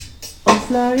I'm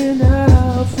flying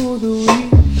out for the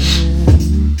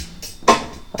weekend.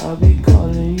 I'll be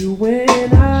calling you when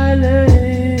I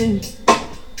land,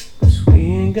 'cause we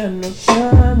ain't got no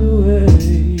time to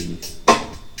waste.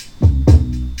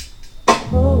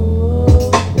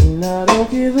 Oh, and I don't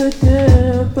give a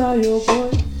damn about your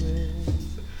boyfriend.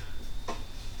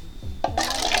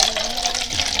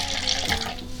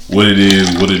 What it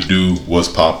is, what it do, what's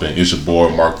poppin'? It's your boy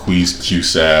Marquise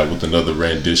Q-Sad with another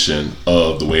rendition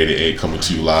of The Way to A coming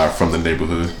to you live from the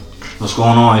neighborhood. What's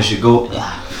going on? It's your go.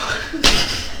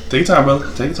 Take your time, brother.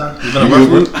 Take your time. It's been a rough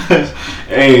week.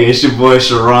 Hey, it's your boy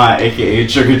Sharon, aka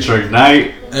Trick or Trick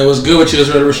Night. Hey, what's good with you? It's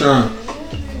Red Rashawn.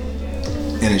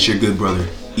 And it's your good brother,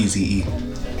 Easy E.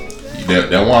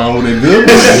 That wine over there good?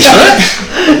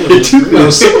 It's a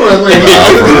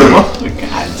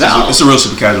real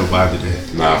super casual vibe today.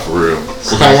 Nah, for real.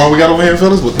 What kind of wine we got over here,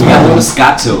 fellas? What We got the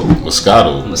Moscato.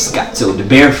 Moscato. The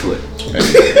barefoot. Hey,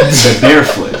 The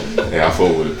barefoot. I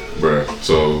fuck with it, bruh.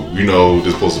 So, you know,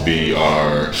 this supposed to be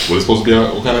our... What is supposed to be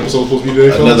our... What kind of episode is supposed to be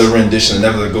today, fellas? Another rendition,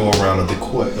 another go around of the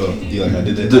quote. You like I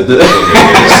did that?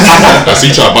 I see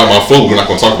you try to bite my foot. We're not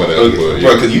going to talk about that. Okay. But,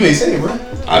 Bro, because you ain't saying it, bro.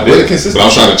 I did. But I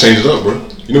was trying to change it up, bro.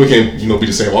 You know we can't, be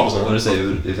the same all the time. What to say?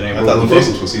 If it ain't I thought the first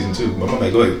was for season 2. My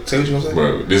man, go ahead. Say what you want to say.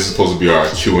 Bro, this is supposed to be our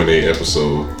Q&A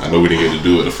episode. I know we didn't get to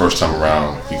do it the first time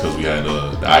around because we had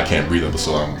the I Can't Breathe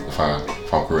episode, if I'm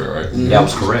correct, right? That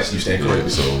was correct. You stand Yeah,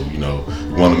 corrected. so, we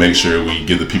want to make sure we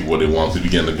give the people what they want. We be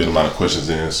getting a good amount of questions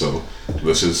in, so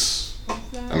let's just,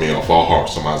 off all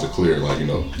hearts, some eyes are clear, Yeah,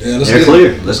 They're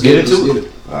clear. Let's get into it.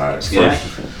 Alright, Yeah.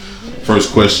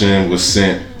 first question was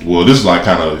sent. Well, this is like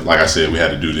kind of like I said, we had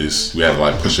to do this. We had to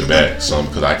like push it back some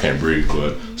because I can't breathe.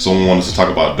 But someone wanted to talk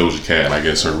about Doja Cat and I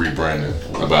guess her rebranding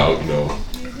about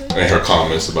and her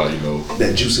comments about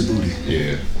That juicy booty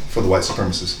yeah. for the white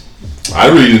supremacists. I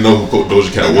really didn't know who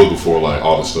Doja Cat was before like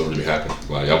all this stuff really happened.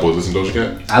 Like y'all boys listen to Doja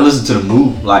Cat? I listened to the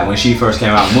Move. Like when she first came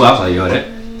out, Move. I was like, yo,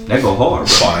 that go hard, bro.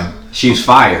 Fine. She was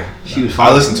fire. She was I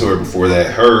fire. listened to her before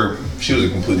that. She was a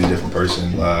completely different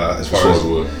person as far as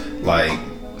what? like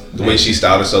the way she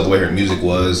styled herself, the way her music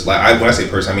was. Like when I say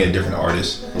person, I mean a different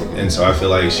artist. And so I feel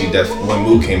like when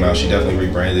Mood came out, she definitely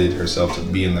rebranded herself to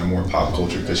be in that more pop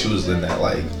culture because she was in that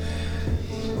like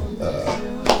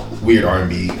weird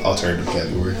R&B alternative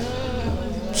category.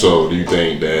 So do you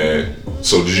think that?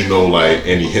 So did you know like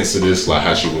any hints of this, like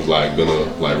how she was like gonna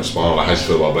like respond, like how she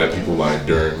felt about black people like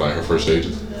during like her first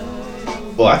stages?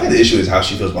 Well, I think the issue is how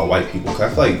she feels about white people. Cause I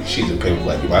feel like she's okay with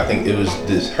black people. I think it was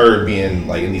her being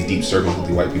like in these deep circles with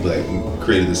the white people that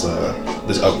created this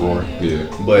uproar. Yeah.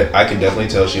 But I can definitely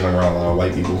tell she hung around a lot of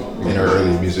white people in her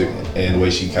earlier music and the way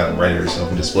she kind of branded herself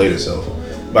and displayed herself.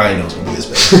 But I didn't know it's gonna be this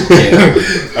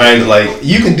bad. I ain't like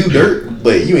you can do dirt,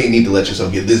 but you ain't need to let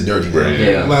yourself get this dirty. Right?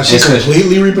 Yeah. Like she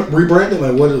completely rebranded.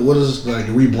 Like what is like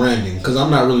rebranding? Because I'm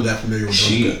not really that familiar with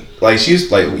Doja Cat. Like she's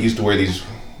like used to wear these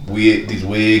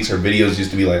wigs. Her videos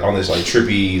used to be like on this like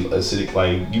trippy acidic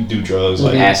like you do drugs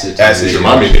like Acid. She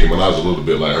remind me of Nicki Minaj a little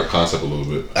bit, like her concept a little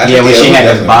bit. I Yeah, think, when she it was had this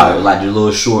definitely bottle, like the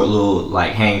little short,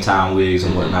 like hang time wigs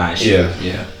and whatnot. Yeah.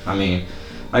 I mean,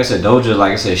 like I said, Doja,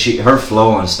 like I said, her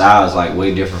flow and style is like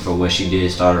way different from what she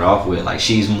did started off with. Like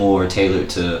she's more tailored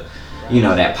to,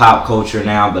 that pop culture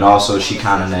now, but also she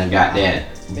kind of then got that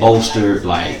bolstered,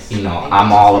 like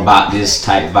I'm all about this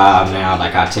type vibe now.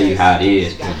 Like I tell you how it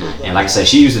is, and like I said,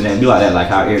 she used to then do like that, like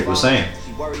how Eric was saying.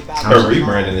 her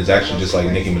rebranding is actually just like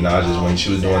Nicki Minaj's when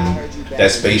she was doing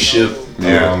that spaceship,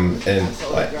 and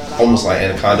like almost like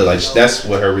Anaconda. Like that's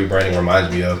what her rebranding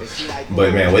reminds me of.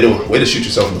 But man, way to shoot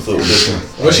yourself in the foot with this one.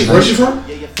 Where's she from?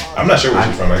 I'm not sure where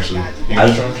she's from actually. You know where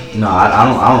she's from? No,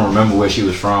 I don't remember where she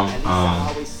was from.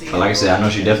 But like I said, I know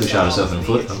she definitely shot herself in the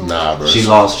foot. Nah, bro. She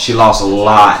lost a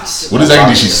lot. What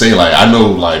exactly did she say? Like, I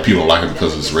know, like, people don't like her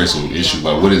because it's a racial issue.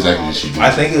 Like, what exactly did she do?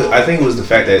 I think it was the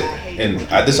fact that, and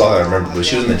this is all I remember, but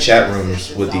she was in the chat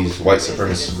rooms with these white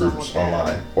supremacist groups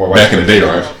online. Or white Back in the day,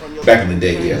 supremacist right? groups. Back in the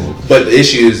day, yeah. But the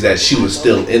issue is that she was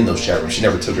still in those chat rooms. She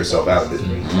never took herself out of it.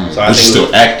 So But she's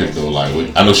still active, though. Like,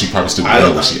 I know she probably still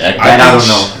does, but she active. I don't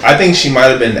know. I think she might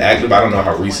have been active. I don't know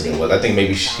how recent it was. I think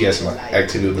maybe she has some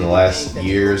activity within the last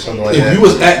year or something like that. If you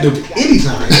was active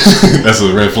anytime, That's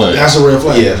a red flag. that's a red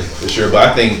flag. Yeah, for sure. But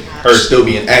I think her still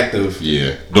being active.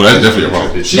 Yeah. No, that's definitely a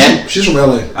problem. She's from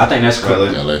LA. I think that's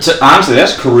LA. honestly,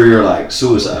 that's career like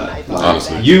suicide. Like,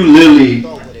 Honestly. you literally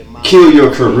kill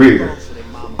your career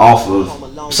off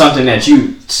of something that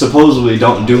you supposedly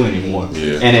don't do anymore.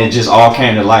 Yeah. And it just all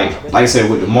came to light. Like I said,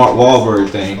 with the Mark Wahlberg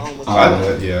thing.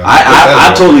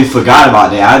 I totally forgot about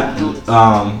that.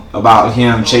 About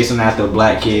him chasing after a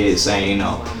black kid, saying,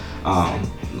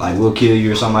 like we'll kill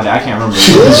you or something like that. I can't remember.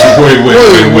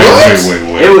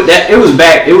 Wait. It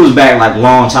was back like a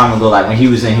long time ago, like when he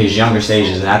was in his younger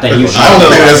stages, and I think he was. I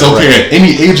don't think that's okay at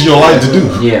any age of your life to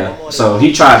do. Yeah, so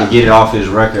he tried to get it off his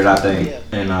record, I think,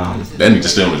 and that needs to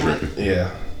stay on his record. Yeah.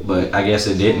 But I guess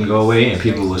it didn't go away, and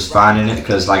people was finding it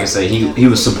because, like I said, he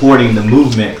was supporting the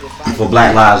movement for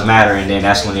Black Lives Matter, and then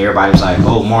that's when everybody was like,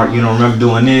 "Oh, Mark, you don't remember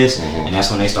doing this?" And that's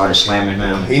when they started slamming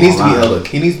him. He needs to be held.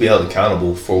 He needs to be held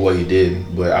accountable for what he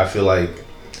did. But I feel like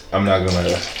I'm not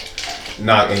gonna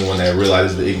knock anyone that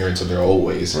realizes the ignorance of their old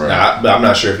ways. Right. But I'm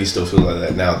not sure if he still feels like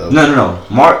that now, though. No.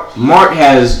 Mark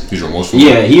has. He's remorseful.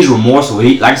 Yeah, he's remorseful.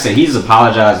 He, like I said, he's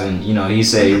apologizing. You know, he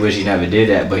said he wish he never did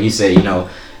that, but he said, you know,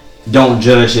 don't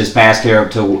judge his past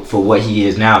character for what he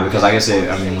is now, because like I said,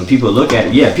 I mean, when people look at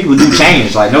it, yeah, people do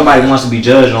change. Like, nobody wants to be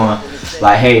judged on,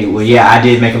 like, hey, well, yeah, I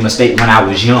did make a mistake when I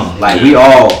was young. Like, we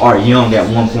all are young at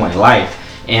one point in life,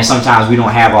 and sometimes we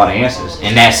don't have all the answers,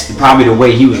 and that's probably the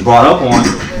way he was brought up on.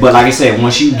 But like I said,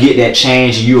 once you get that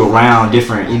change and you around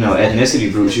different, you know,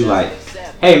 ethnicity groups, you like,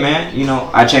 hey man, you know,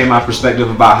 I changed my perspective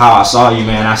about how I saw you,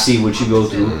 man. I see what you go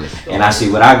through, and I see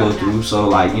what I go through. So,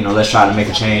 like, you know, let's try to make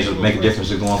a change, make a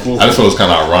difference going forward. I just feel it's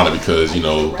kind of ironic because, you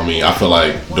know, I mean, I feel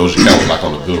like Doja Cat was like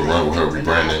on a good run with her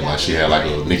rebranding. Like, she had like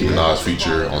a Nicki Minaj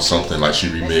feature on something, like she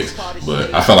remixed.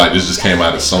 But I felt like this just came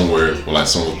out of somewhere where like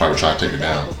someone was probably trying to take her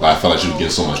down. Like, I felt like she was getting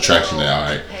so much traction that, all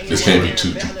right, this can't be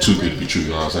too good to be true. You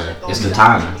know what I'm saying? It's the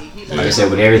timing. Like I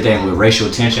said, with everything, with racial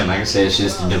tension, like I said, it's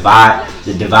just the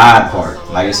divide part.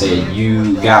 Like I said,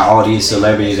 you got all these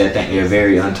celebrities that think they're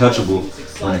very untouchable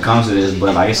when it comes to this,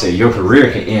 but like I said, your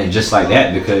career can end just like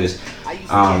that, because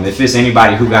if it's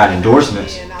anybody who got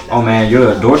endorsements, oh man,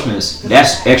 your endorsements,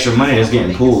 that's extra money that's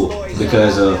getting pulled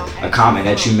because of a comment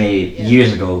that you made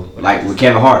years ago, like with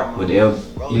Kevin Hart, with the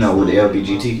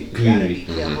LGBT community.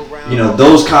 You know,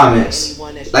 those comments,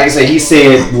 like I said, he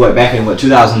said back in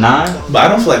 2009. But I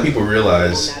don't feel like people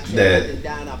realize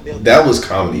that was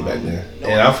comedy back then,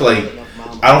 and I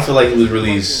don't feel like he was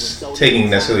really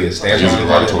taking necessarily a stance Using on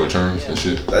derogatory terms and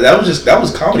shit. That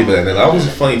was comedy back then. That was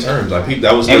funny terms. Like, people,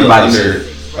 that was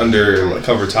under like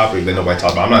cover topic that nobody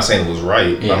talked about. I'm not saying it was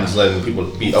right. But I'm just letting people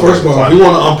be. First of all, we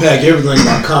want to unpack everything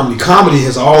about comedy. Comedy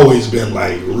has always been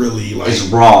like really like it's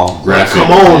raw. Graphic.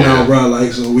 Come on now, bro.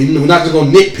 Like, so we're not just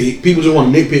gonna nitpick. People just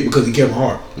want to nitpick because he Kevin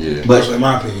Hart. Yeah, that's like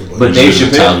my opinion. But Dave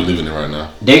Chappelle, we living in right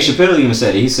now. Dave Chappelle even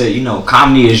said it. He said, you know,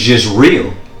 comedy is just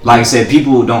real. Like I said,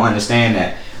 people don't understand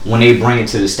that when they bring it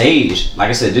to the stage. Like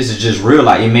I said, this is just real.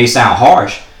 Like, it may sound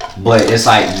harsh, but it's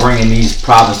like bringing these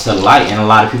problems to the light, and a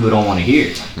lot of people don't want to hear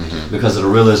it because of the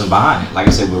realism behind it. Like I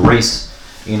said, with race,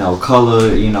 you know,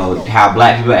 color, you know, how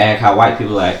black people act, how white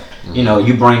people act, you know,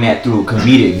 you bring that through a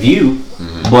comedic view,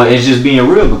 but it's just being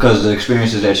real because of the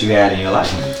experiences that you had in your life.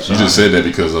 So, you just said that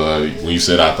because when you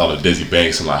said, I thought of Desi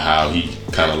Banks and like how he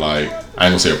kind of like, I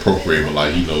ain't gonna say appropriate, but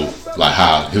like, you know, like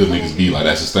how hood niggas be, like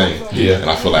that's his thing. Yeah. And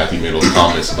I feel like he made those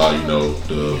comments about, you know,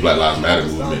 the Black Lives Matter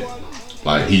movement.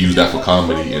 Like, he used that for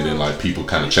comedy, and then like people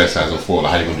kind of chastise him for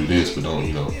like, how you gonna do this, but don't,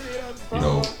 you know.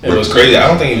 It was crazy. I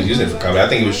don't think he was using it for comedy. I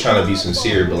think he was trying to be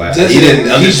sincere, but like he didn't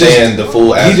understand the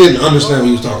full. He didn't understand what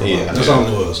he was talking about. That's all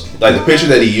it was. Like, the picture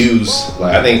that he used,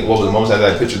 like, I think what was the most after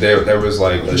that picture there was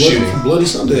like a shooting. Bloody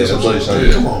Sunday. Yeah, Bloody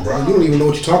Sunday. Come on, bro. You don't even know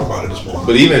what you're talking about at this point.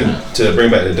 But even to bring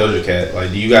back the Doja Cat,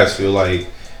 like, do you guys feel like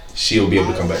she'll be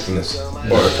able to come back from this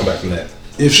or come back from that?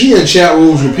 If she in chat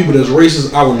rooms with people that's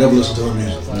racist, I would never listen to her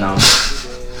music. No.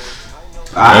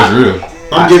 That's real.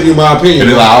 I'm giving you my opinion.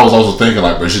 And then I was also thinking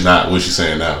like, but she's not what she's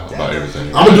saying now about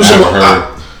everything. I'm gonna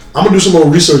do some more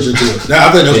research into it.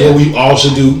 I think that's what we all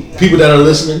should do. People that are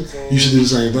listening, you should do the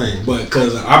same thing. But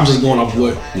because I'm just going off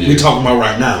what we're talking about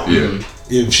right now. Yeah.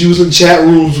 If she was in chat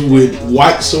rooms with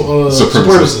white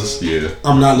supremacists,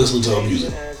 I'm not listening to her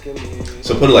music.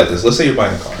 So put it like this: let's say you're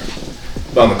buying a car,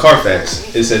 but on the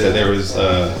Carfax it said that there was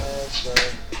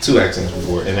 2 accidents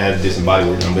before, and it had a distant body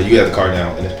work done, but you got the car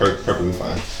now and it's perfectly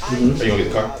fine. Are you gonna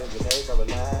get the car?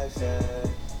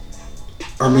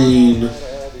 I mean,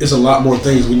 it's a lot more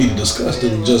things we need to discuss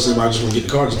than just if I just want to get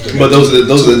the car. But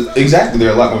those are exactly. There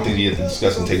are a lot more things you have to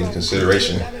discuss and take into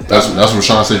consideration. That's what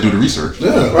Sean said. Do the research. Yeah,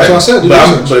 that's what I said.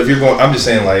 But if you're going, I'm just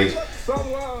saying, like,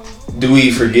 do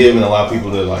we forgive and allow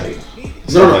people to like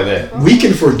stuff like that? We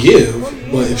can forgive,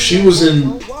 but if she was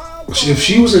in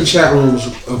chat rooms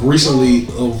of recently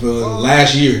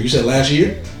last year, you said last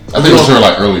year. I think it was her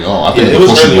like early on. I think it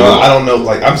was early on. I don't know.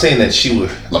 Like, I'm saying that she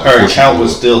was, like, her account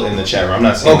was still in the chat room. I'm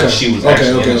not saying that she was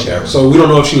actually in the chat room. So we don't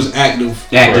know if she was active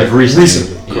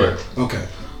recently. Correct. Okay.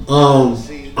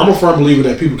 I'm a firm believer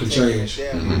that people can change,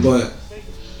 but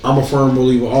I'm a firm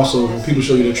believer also when people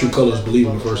show you their true colors, believe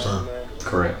them the first time.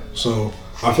 Correct. So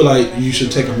I feel like you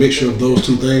should take a mixture of those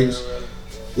two things.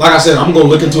 Like I said, I'm gonna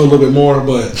look into it a little bit more,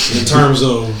 but in terms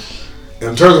of where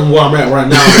I'm at right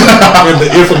now and the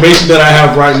information that I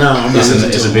have right now, I'm not listening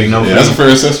to it's a it. big no. Yeah, that's a fair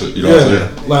assessment. You know what I'm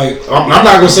saying? Like I'm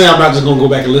not gonna say I'm not just gonna go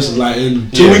back and listen. Like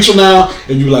in 2 weeks from now,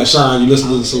 and you be like, Sean, you listen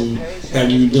to some. Have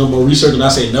you done more research? And I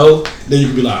say no, then you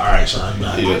can be like, all right, Sean, you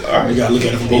gotta look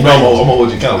at it from both I'm angles. gonna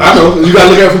hold you accountable. I know you gotta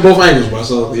look at it from both angles, bro.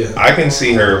 So yeah. I can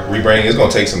see her rebranding. It's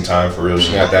gonna take some time for real. She's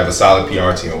gonna have to have a solid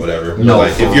PR team or whatever. No,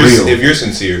 like for if you're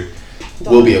sincere,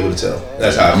 we'll be able to tell.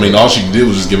 That's how. I mean, all she did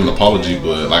was just give an apology,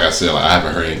 but like I said, like I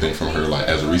haven't heard anything from her like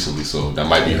as of recently, so that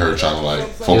might be her trying to like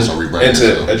focus on rebranding. And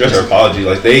to address her apology,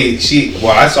 like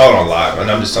I saw it on live,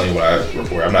 and I'm just telling you what I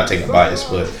report. I'm not taking bias,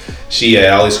 but she had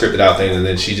all these scripted out things, and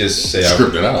then she just said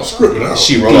scripted out.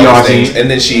 She wrote all these things, and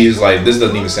then she's like, "This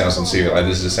doesn't even sound sincere. Like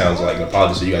this just sounds like an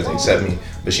apology, so you guys accept me."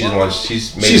 But she doesn't want.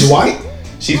 She's white.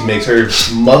 She's mixed. Her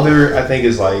mother, I think,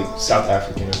 is like South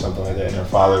African or something like that, and her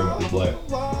father is black.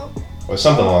 Or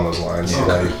something along those lines,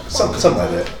 like something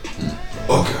like that.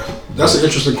 Okay, that's an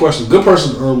interesting question. Good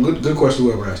person, good question.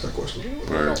 Whoever asked that question,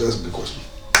 Right. That's a good question.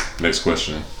 Next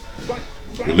question: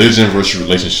 religion versus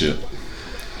relationship.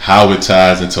 How it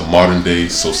ties into modern day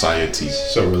society.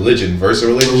 So religion versus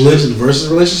relationship. Religion versus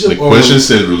relationship. The question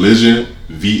says religion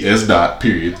vs.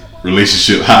 period.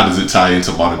 Relationship. How does it tie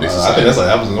into modern day I society? think that's like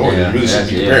apples and oranges. Yeah, You really should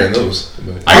be comparing those.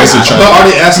 I guess it's But are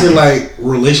they asking like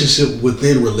relationship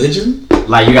within religion?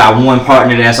 Like you got one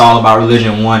partner that's all about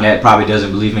religion, one that probably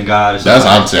doesn't believe in God. Or That's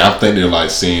something. what I'm saying. I think they're like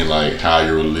seeing like how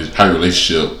your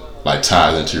relationship like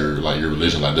ties into your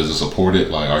religion. Like, does it support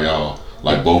it? Like, are y'all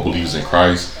like both believers in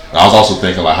Christ? And I was also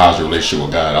thinking like, how's your relationship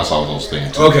with God? That's what I was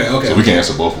thinking too. Okay. So we can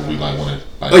answer both if we like want to.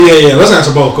 Like, Oh yeah. Let's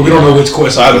answer both because we don't know which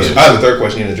question. So I have a third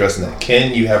question in addressing that.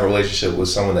 Can you have a relationship with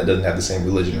someone that doesn't have the same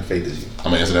religion or faith as you? I'm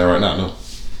gonna answer that right now. No.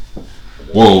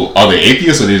 Well, are they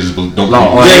atheists or they just don't believe?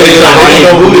 Or They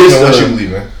don't believe in what you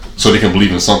believe in. So they can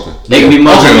believe in something. They can be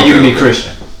Muslim, Okay, you can be okay.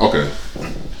 Christian. Okay.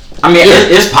 I mean,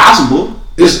 it's possible.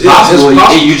 It's possible.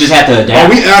 possible. You just have to Are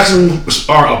adapt. we asking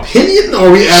our opinion or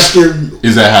are we asking?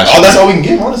 Is that how? it Oh, should that's be? all we can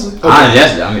give, honestly.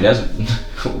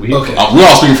 That's we, Okay. We're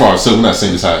all speaking for ourselves. We're not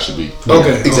saying this how it should be.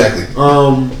 Okay. Exactly.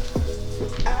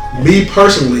 Me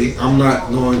personally, I'm not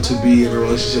going to be in a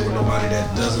relationship with nobody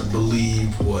that doesn't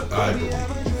believe what I believe.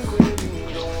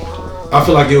 I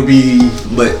feel like it'll be.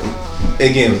 But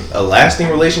again, a lasting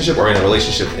relationship or in a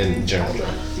relationship in general?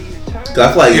 Because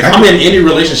I feel like If I'm in any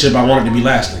relationship, I want it to be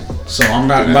lasting. So I'm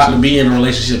not about to be in a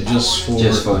relationship just for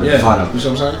the fun of it. You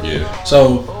know what I'm saying? Yeah.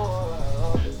 So,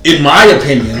 in my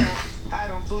opinion,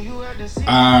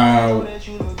 I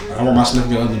want my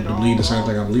significant other to believe the same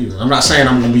thing I believe in. I'm not saying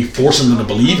I'm going to be forcing them to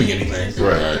believe in anything.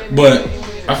 Right. But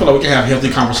I feel like we can have healthy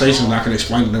conversations and I can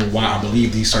explain to them why I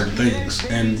believe these certain things.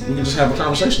 And we can just have a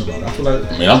conversation about it. I feel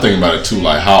like... I mean, I'm thinking about it too.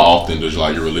 Like, how often does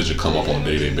like your religion come up on a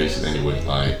day-to-day basis anyway?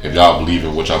 Like, if y'all believe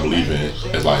in what y'all believe in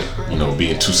as like, you know,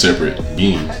 being two separate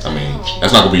beings, I mean,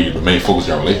 that's not gonna be the main focus of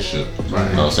your relationship. Right.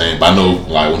 You know what I'm saying? But I know,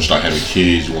 like, when you start having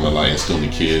kids, you want to like instill in the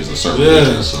kids a certain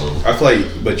religion. So I feel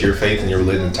like, but your faith and your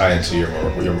religion tie into your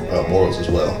morals as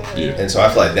well. Yeah. And so I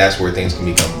feel like that's where things can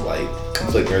become like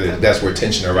conflicting. Or that's where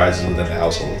tension arises within the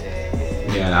household.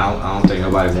 Yeah, and I don't think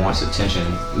nobody wants attention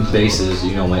basis,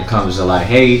 you know, when it comes to like,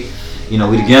 hey, you know,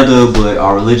 we together, but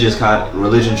our religion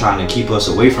trying to keep us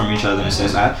away from each other in a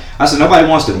sense. I said nobody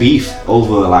wants to beef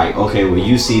over like, okay, well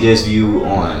you see this view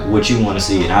on what you want to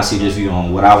see and I see this view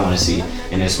on what I want to see.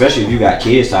 And especially if you got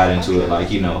kids tied into it,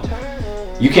 like, you know,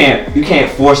 you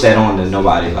can't force that on to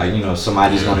nobody. Like, you know,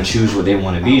 somebody's gonna choose what they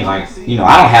want to be. Like, you know,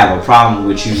 I don't have a problem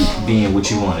with you being what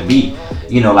you want to be.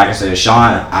 You know, like I said,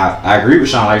 Sean, I agree with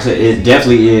Sean. Like I said, it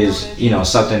definitely is, you know,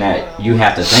 something that you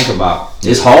have to think about.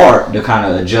 It's hard to kind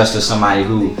of adjust to somebody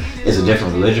who is a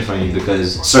different religion from you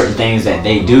because certain things that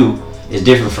they do is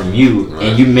different from you, right.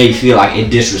 And you may feel like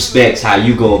it disrespects how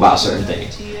you go about certain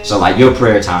things. So, like your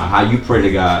prayer time, how you pray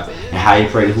to God, and how you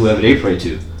pray to whoever they pray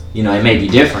to. You know, it may be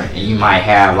different, and you might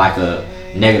have like a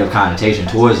negative connotation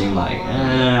towards you. Like,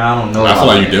 I don't know. I feel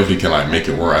like you definitely can like make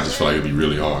it work. I just feel like it'd be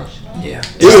really hard. Yeah,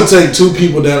 it would take two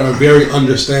people that are very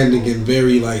understanding and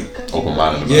very like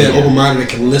open-minded. Open-minded that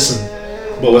can listen.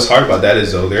 But what's hard about that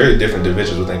is though there are different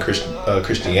divisions within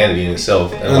Christianity in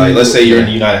itself. And like, let's say you're in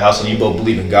a united house and you both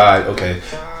believe in God. Okay.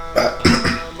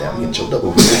 Damn, I'm getting choked up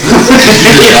over here.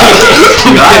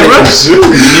 You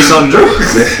need some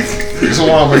drugs. I'm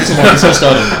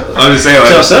just saying.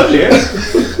 Like,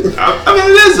 I mean,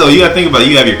 it is though. You gotta think about it.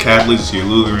 You have your Catholics, your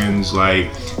Lutherans, like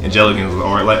Anglicans,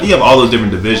 or like you have all those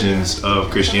different divisions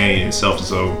of Christianity itself.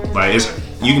 So like,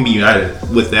 you can be united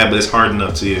with that, but it's hard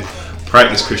enough to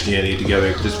practice Christianity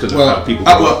together just because of how people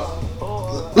grow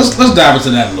up. let's dive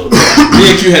into that a little bit. Me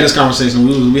and Q had this conversation.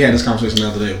 We had this conversation the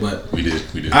other day, but We did.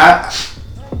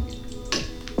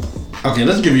 Okay,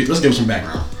 let's give some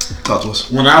background. Talk to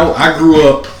us. When I grew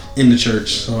up in the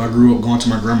church, so I grew up going to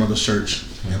my grandmother's church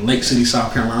in Lake City,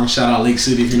 South Carolina. Shout out Lake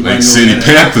City if anybody Lake knows City that.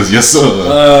 Panthers, yes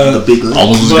sir. The big league. All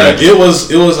those But guys.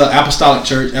 it was an apostolic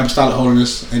church, apostolic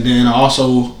holiness, and then I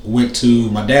also went to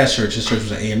my dad's church. His church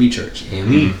was an AME church.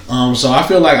 AME. So I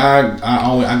feel like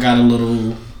I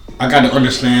got to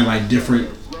understand like different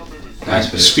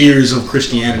spheres of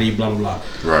Christianity, blah blah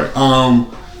blah. Right.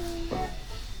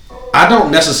 I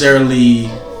don't necessarily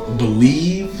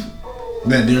believe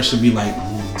that there should be like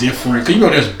different. Cause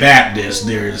there's Baptist,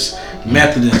 there's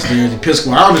Methodist, there's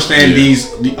Episcopal. I understand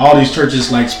all these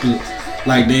churches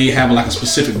like they have like a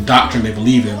specific doctrine they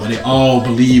believe in, but they all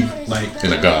believe like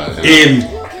In a God.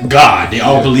 in God. They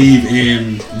all believe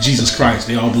in Jesus Christ.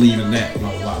 They all believe in that,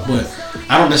 blah blah blah. But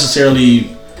I don't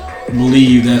necessarily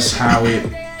believe that's how it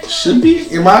should be,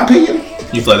 in my opinion.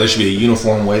 You feel like there should be a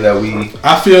uniform way that we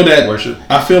I feel that worship?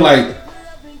 I feel like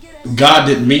God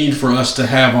didn't mean for us to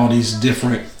have all these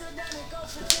different.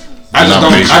 I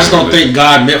just don't think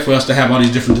God meant for us to have all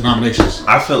these different denominations.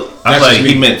 I feel That's like just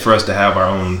he me. meant for us to have our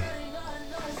own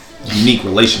unique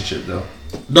relationship, though.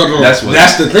 No. That's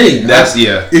That's the thing. That's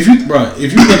yeah. If you think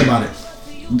about it,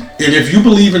 and if you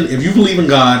believe in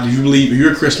God, if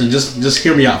you're a Christian, just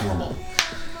hear me out for a moment.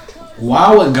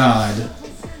 Why would God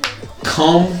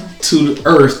come to the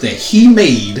earth that He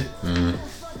made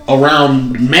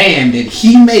around man that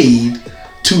He made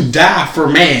to die for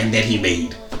man that He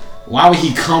made? Why would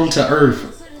He come to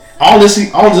earth? All this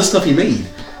stuff He made.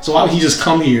 So why would He just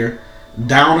come here,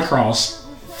 down the cross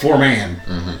for man,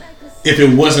 if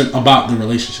it wasn't about the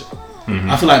relationship?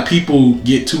 I feel like people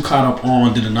get too caught up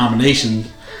on the denomination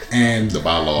and The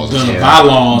bylaws.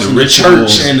 bylaws, The and the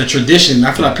rituals. church and the tradition.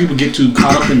 I feel like people get too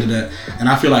caught up into that, and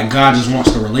I feel like God just wants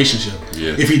the relationship.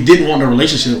 Yeah. If He didn't want the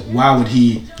relationship, why would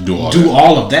He Do all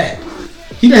all of that?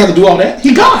 He didn't have to do all that.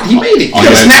 He God. He made it. He Oh, could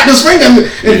have yeah. snapped his finger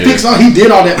and fixed all. He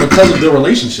did all that because of the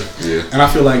relationship. Yeah. And I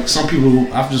feel like some people,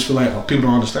 I just feel like people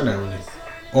don't understand that really,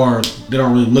 or they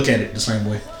don't really look at it the same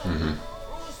way.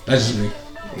 That's just me.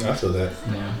 I feel that.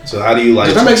 Yeah. So how do you like?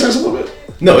 Does that make sense a little bit?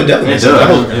 No, it definitely makes It sense. does.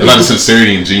 I hope- There's a lot of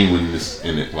sincerity and genuineness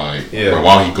in it. Like, Yeah.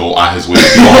 why would He go out His way?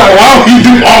 Why would He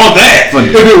do all of that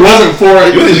if it wasn't for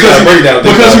it? You really just gotta break down.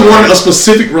 Because He wanted a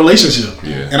specific relationship.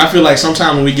 Yeah. And I feel like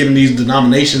sometimes when we get in these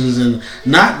denominations and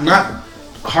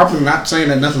not saying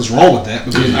that nothing's wrong with that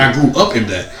because I grew up in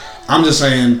that. I'm just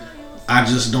saying I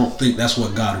just don't think that's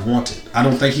what God wanted. I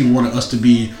don't think He wanted us to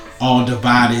be all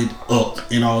divided up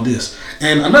in all this.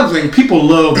 And another thing, people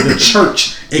love the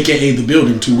church, aka the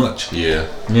building, too much. Yeah.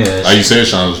 Yeah. Like you said,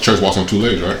 Sean, the church walks on two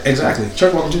legs, right? Exactly.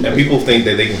 Church walking too And much. people think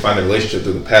that they can find a relationship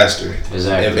through the pastor.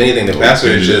 Exactly. If anything, the pastor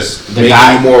is just The making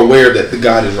guy- you more aware that the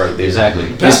God is right there. Exactly.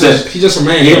 He's just a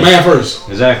man. He's a man first.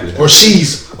 Exactly. Or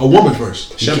she's a woman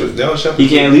first. Shepherd, that was shepherd. He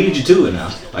can't lead you to it now.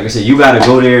 Like I said, you got to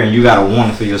go there and you got to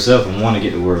want it for yourself and want to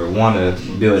get the word, want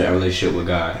to build that relationship with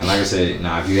God. And like I said,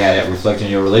 now if you had that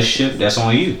reflecting your relationship, that's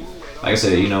on you. Like I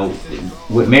said,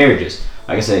 with marriages,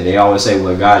 like I said, they always say,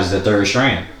 well, God is the third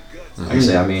strand. Like I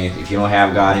said, I mean, if you don't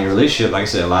have God in your relationship, like I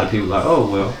said, a lot of people are like, oh,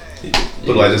 well.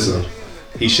 Put it like this,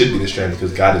 he should be the strand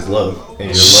because God is love. And you're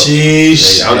love.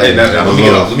 Sheesh.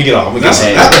 Let me get off.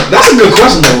 That's a good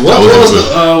question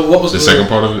though. What was The second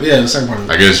part of it? Yeah, the second part of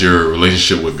it. I guess your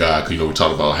relationship with God, because we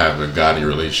talked about having God in your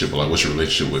relationship, but like, what's your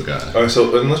relationship with God? All right, so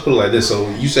let's put it like this. So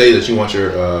you say that you want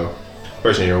your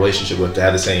person in your relationship with to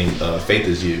have the same faith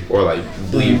as you, or like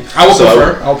believe. I would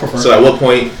So prefer. So at what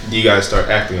point do you guys start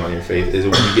acting on your faith? Is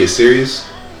it when you get serious?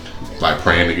 Like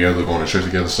praying together, going to church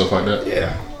together, stuff like that?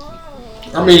 Yeah.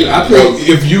 I mean, I think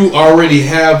if you already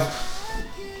have,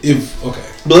 okay,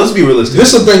 But let's be realistic.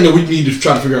 this is the thing that we need to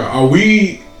try to figure out.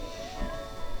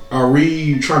 Are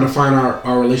we trying to find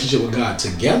our relationship with God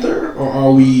together, or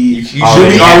are we? Should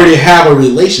we already have a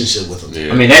relationship with Him?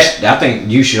 Yeah. I mean, I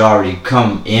think you should already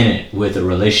come in it with a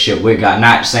relationship with God.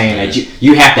 Not saying that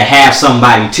you have to have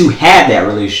somebody to have that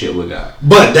relationship with God.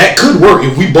 But that could work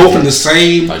if we both in the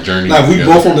same Like journey like we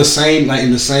together. both on the same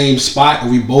in the same spot,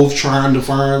 and we both trying to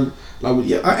find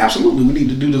absolutely we need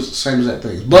to do the same exact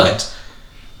things. But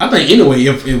I think anyway,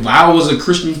 if I was a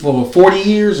Christian for 40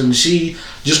 years and she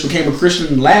just became a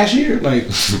Christian last year, like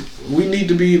we need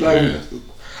to be like. Yeah.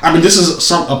 I mean, this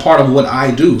is a part of what I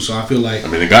do, so I feel like. I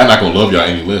mean, the guy not gonna love y'all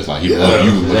any less. Like he love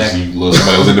you, but he loves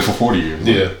somebody who's in there for 40 years.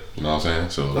 Yeah. You know what I'm saying?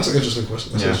 So That's an interesting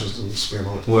question. That's Yeah. an interesting spin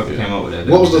on it. Whoever came up with that.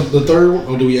 What was the third one?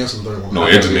 Or do we answer the third one? no,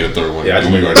 Ed just made a third one. Yeah, I just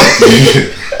Do made we it.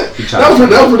 right now?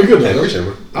 That was pretty good. Yeah, Though.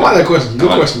 whichever. I like that question. Good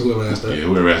I like- question. Whoever asked that. Yeah,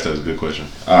 whoever asked that is a good question.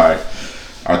 All right.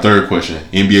 Our third question: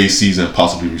 NBA season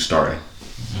possibly restarting.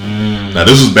 Now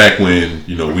this was back when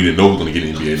we didn't know we were going to get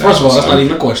an NBA. First of all, that's not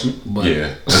even a question. But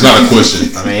yeah, it's not a question.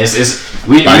 I mean,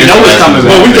 we know it's coming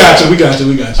back. Well, we got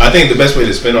you. I think the best way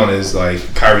to spin on it is like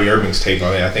Kyrie Irving's take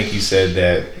on it. I think he said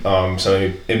that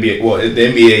some NBA, the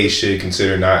NBA should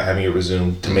consider not having it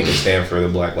resumed to make a stand for the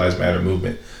Black Lives Matter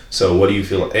movement. So what do you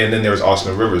feel? And then there was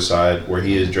Austin Rivers' side where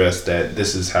he addressed that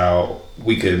this is how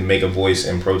we could make a voice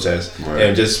and protest,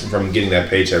 and just from getting that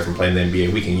paycheck from playing the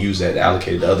NBA, we can use that to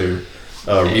allocate to other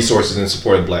resources in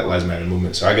support of the Black Lives Matter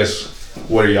movement. So I guess,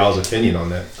 what are y'all's opinion on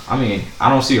that? I mean, I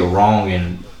don't see a wrong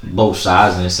in both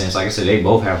sides in a sense. Like I said, they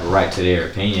both have a right to their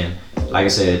opinion. Like I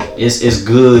said, it's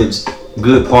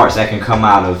good parts that can come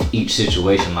out of each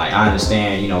situation. Like I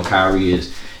understand, Kyrie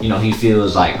is, he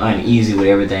feels like uneasy with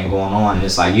everything going on. And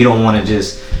it's like you don't want to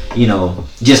just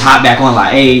hop back on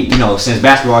like, hey, since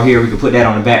basketball here, we can put that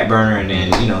on the back burner and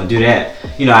then do that.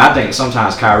 I think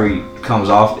sometimes Kyrie comes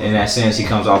off, in that sense, he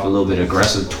comes off a little bit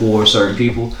aggressive towards certain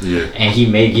people. Yeah. And he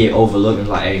may get overlooked and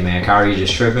like, hey man, Kyrie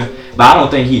just tripping. But I don't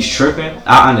think he's tripping.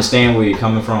 I understand where you're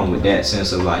coming from with that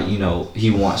sense of like, he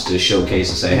wants to showcase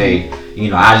and say, hey,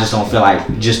 I just don't feel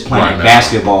like just playing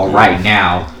basketball right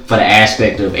now for the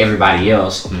aspect of everybody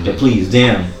else to please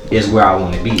them is where I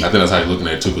want to be. I think that's how you're looking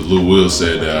at it too, because Lou Will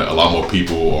said that a lot more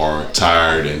people are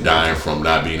tired and dying from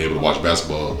not being able to watch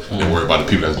basketball than worry about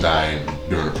the people that's dying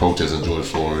during the protests in George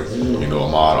Floyd,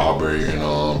 Ahmaud Arbery and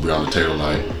Breonna Taylor.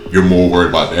 Like, you're more worried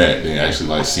about that than actually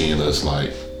like seeing us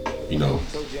like, in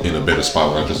a better spot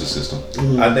with our justice system.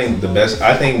 I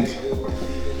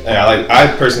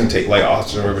personally take like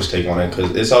Austin Rivers' take on it,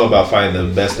 because it's all about finding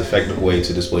the best effective way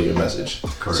to display your message.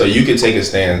 Correct. So you could take a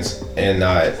stance and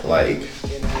not like,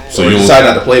 so you decide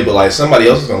not to play, but like somebody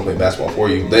else is going to play basketball for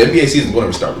you. The NBA season is going to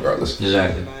restart regardless.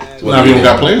 Exactly. So not even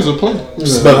got players to play,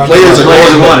 but players are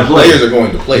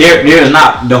going to play. There's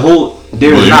not the whole.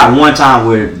 There's not one time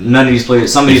where none of these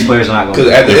players, some of these players are not going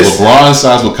to play. If LeBron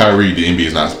sides with Kyrie, the NBA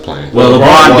is not playing. Well,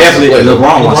 LeBron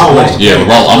wants to play. Yeah,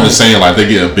 LeBron. I'm just saying, like, they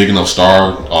get a big enough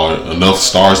star or enough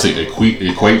stars to equate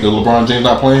to LeBron James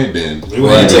not playing, then it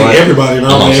would take everybody.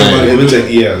 Out of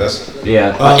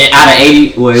 80,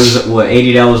 it was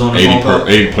 80 that was on the phone call.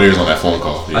 80 players on that phone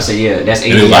call. Yeah. I said, that's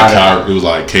 80. And it was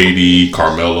like KD,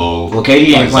 Carmelo. Well,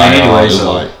 KD ain't playing anyway,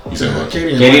 so you said what?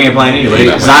 KD ain't playing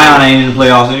anyway. Zion ain't in the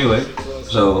playoffs anyway.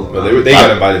 So, but they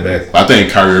got invited back. I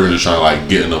think Kyrie Irving is trying to like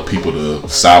get enough people to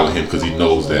side with him, because he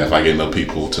knows that if I get enough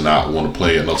people to not want to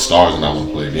play, enough stars to not want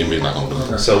to play, the NBA's not going to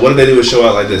do it. So what do they do with a show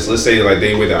out like this? Let's say like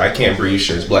they wear the I Can't Breathe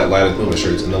shirts, Black Lives Movement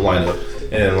shirts in the lineup,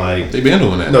 and like they've been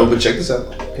doing that. No, but check this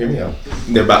out. Hear me out.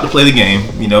 They're about to play the game,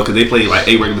 because they play like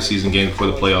 8 regular season games before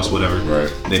the playoffs, whatever. Right.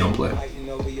 They don't play.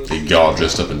 They get all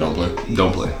dressed up and don't play.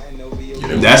 Don't play.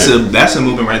 That's a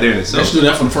movement right there in itself. They should do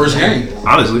that for the first game.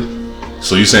 Honestly.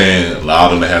 So you're saying allow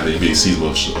them to have the NBA season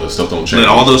with stuff don't change? Let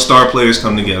all those star players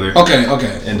come together. Okay.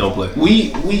 And don't play. We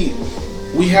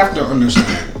have to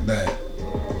understand that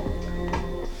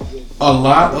a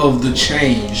lot of the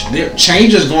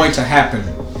change is going to happen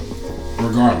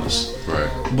regardless. Right.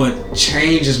 But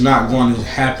change is not going to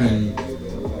happen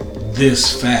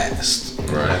this fast.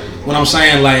 Right. What I'm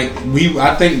saying, like,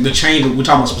 I think the change we're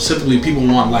talking about specifically, people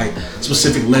want like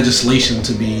specific legislation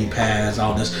to be passed,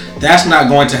 all this. That's not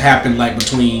going to happen like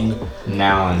between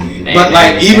now and. But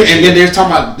like even and then they're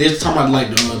talking about like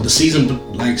the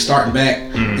season like starting back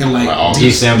in like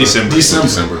December.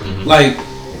 Like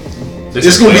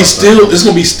it's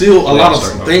gonna be still a lot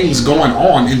of things going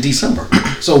on in December.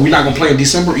 So we're not gonna play in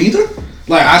December either.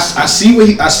 Like I see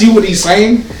what he's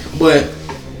saying, but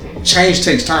change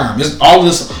takes time. All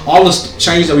this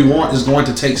change that we want is going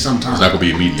to take some time. It's not going to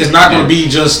be immediate. It's not going to be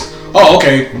just,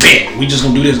 we just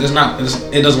going to do this.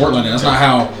 It doesn't work like that. That's not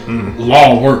how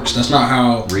law works. That's not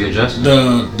how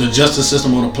the justice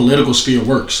system or the political sphere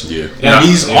works. Yeah. And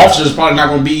these officers probably not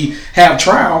going to have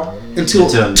trial until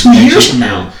 2 years from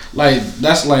now. Like,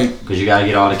 that's like... Because you got to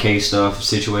get all the case stuff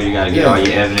situated. You got to get all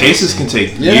your evidence. Cases can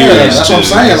take years. Yeah, that's what I'm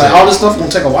saying. Like, all this stuff going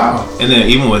to take a while. And then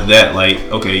even with that, like,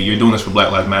 okay, you're doing this for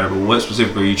Black Lives Matter, but what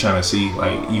specifically are you trying to see?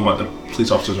 Like, you want the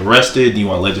police officers arrested? Do you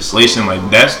want legislation? Like,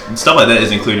 stuff like that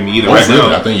isn't clear to me either right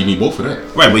now. I think you need both for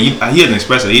that. Right, but he hasn't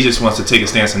expressed it. He just wants to take a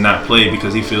stance and not play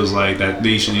because he feels like that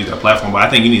they should use that platform. But I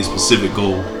think you need a specific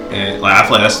goal. And, like, I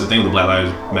feel like that's the thing with the Black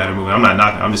Lives Matter movement. I'm not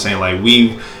knocking. I'm just saying, like,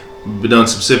 we've done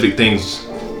specific things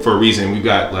for a reason. We've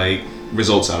got like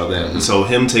results out of that. And so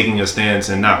him taking a stance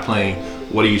and not playing,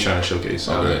 what are you trying to showcase?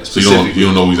 Okay. So you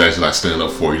don't know he's actually like standing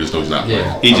up for. You just know he's not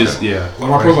playing. He just Well,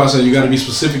 my profile said you got to be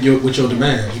specific with your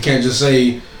demands. You can't just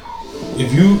say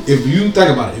if you think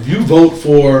about it. If you vote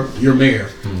for your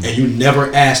mayor and you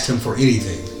never asked him for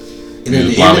anything, And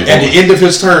at the end of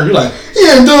his term, you're like, he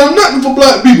ain't done nothing for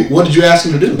black people. What did you ask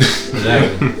him to do?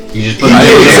 Exactly. You just put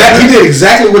He did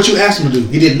exactly what you asked him to do.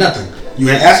 He did nothing. You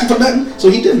ain't asked him for nothing, so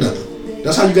he did nothing.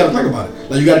 That's how you got to think about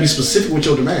it. Like, you got to be specific with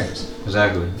your demands.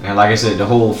 Exactly. And like I said, the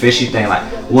whole fishy thing, like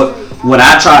what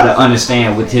I try to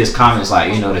understand with his comments,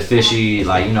 like, the fishy,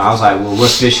 like, I was like, well,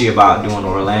 what's fishy about doing the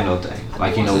Orlando thing?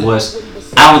 Like,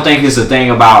 I don't think it's a thing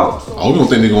about. I don't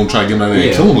think they're gonna try to get him out there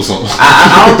and kill him or something.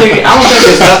 I don't think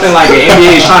it's nothing like the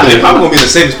NBA is trying to. It's probably gonna be the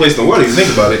safest place in the world if you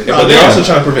think about it. But they're also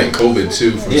trying to prevent COVID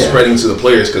too from spreading to the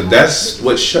players, because that's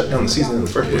what shut down the season in the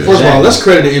first place. First of all, let's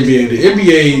credit the NBA. The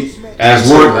NBA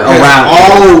has worked around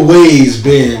always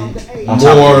been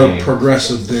more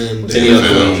progressive than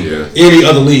any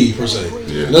other league per se.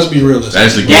 Yeah. Let's be realistic.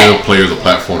 Actually give players a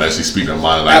platform to actually speak their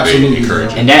mind, like they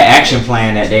encourage. And that action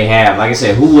plan that they have, like I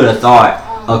said, who would have thought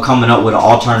of coming up with an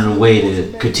alternative way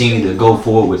to continue to go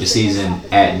forward with the season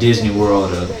at Disney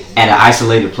World or at an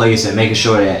isolated place, and making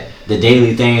sure that the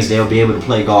daily things, they'll be able to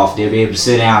play golf, they'll be able to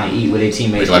sit down and eat with their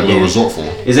teammates. Like a little resort for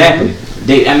them. Exactly.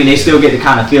 They still get to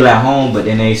kind of feel at home, but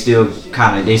then they still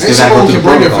got to go through the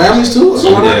bring their families too.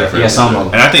 Some of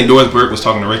them. And I think Doris Burke was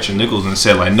talking to Rachel Nichols and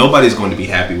said, like, nobody's going to be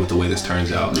happy with the way this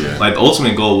turns out. Yeah. Like, the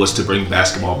ultimate goal was to bring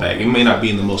basketball back. It may not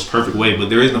be in the most perfect way, but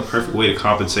there is no perfect way to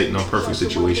compensate in a perfect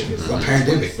situation. A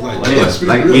pandemic.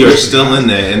 We are still in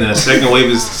there, and the second wave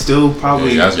is still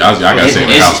probably. Y'all gotta stay in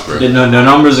the house, bro. The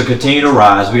numbers will continue to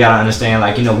rise. We gotta understand,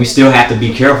 like, we still have to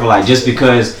be careful. Like, just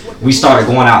because we started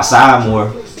going outside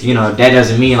more, that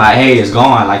doesn't mean like, hey, it's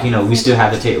gone. Like, we still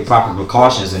have to take the proper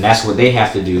precautions, and that's what they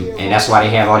have to do, and that's why they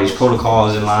have all these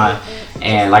protocols in line.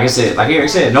 And like I said, like Eric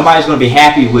said, nobody's gonna be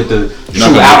happy with the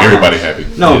true outcome. Everybody happy.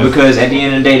 No, because at the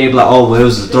end of the day, they be like, oh, well, it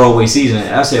was a throwaway season.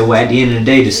 And I said, well, at the end of the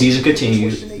day, the season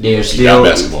continues. There's still, you got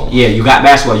basketball. Yeah, you got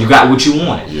basketball. You got what you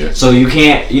wanted. Yeah. So you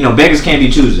can't, beggars can't be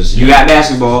choosers. You got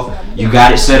basketball. You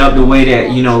got it set up the way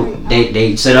that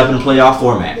they set up in the playoff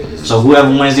format. So whoever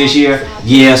wins this year,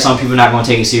 some people are not going to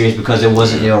take it serious because it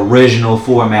wasn't the original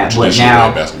format. But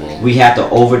now we have to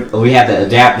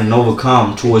adapt and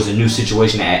overcome towards the new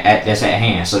situation that's at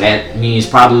hand. So that means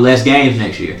probably less games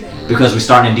next year because we're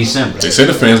starting in December. They said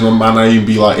the fans might not even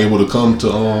be like able to come to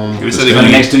They said they're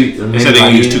gonna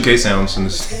use 2K sounds in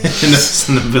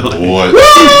the building. What?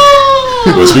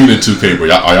 But speaking of 2K,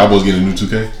 bro, are y'all boys getting a new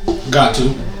 2K? Got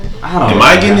to. Am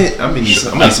I getting it? I mean,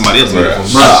 somebody else get it for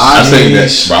me.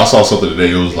 Bro, I saw something today.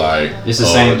 It was like it's the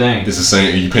same thing. It's the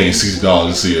same. You paying $60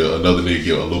 to see another nigga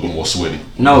get a little bit more sweaty.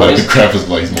 No, like the graphics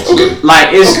like he's more sweaty. Like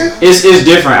it's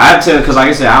different. I tell, because like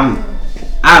I said,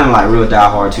 I'm like real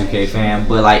diehard 2K fan,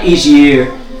 but like each year,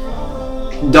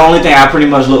 the only thing I pretty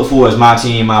much look for is my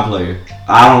team, my player.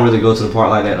 I don't really go to the park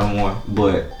like that no more.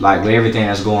 But like with everything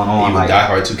that's going on, you a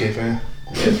diehard 2K fan?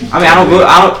 I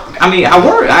mean, I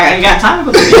work. I ain't got time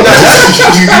for this. You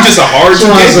just a hard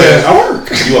 2K fan. I work.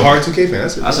 You a hard 2K fan?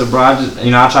 That's it. I said, bro,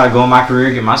 I try to go in my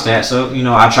career, get my stats up.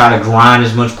 I try to grind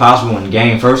as much as possible when the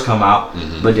game first come out.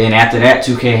 Mm-hmm. But then after that,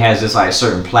 2K has this like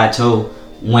certain plateau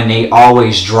when they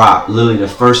always drop. Literally, the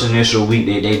first initial week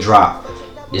they drop,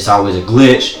 it's always a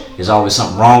glitch. There's always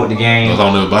something wrong with the game. I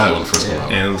don't never buy it when it first came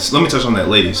out. And let me touch on that,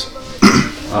 ladies.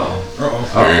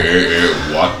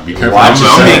 Be careful. I'm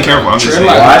being careful. I'm just saying.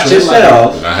 Watch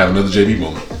yourself. And I have another JB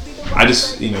moment. I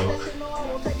just,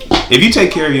 if you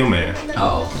take care of your man,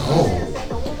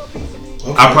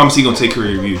 Okay. I promise he's gonna take care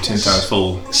of you 10 times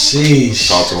fold. Sheesh.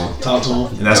 Talk to him.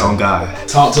 And that's on God.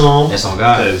 Talk to him. That's on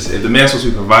God. Because if the man's supposed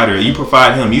to be a provider, you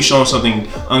provide him, you show him something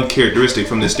uncharacteristic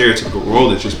from the stereotypical role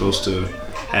that you're supposed to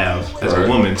have as a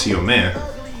woman to your man.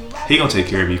 He gonna take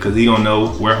care of you because he gonna know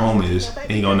where home is,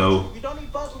 and he gonna know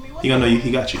he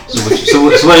got you. So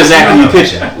what exactly you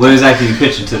pitching? What exactly you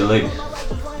pitching to the ladies?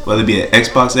 Whether it be an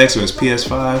Xbox X or his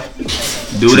PS5,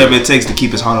 do whatever it takes to keep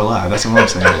his heart alive. That's what I'm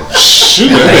saying. That's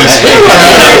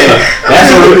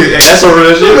a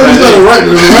real shit.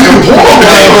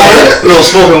 Little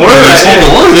spoken word.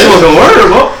 Spoken word,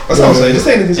 bro. That's what I'm saying. Just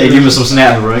take Hey, give me some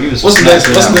snaps, bro. Give me some snaps.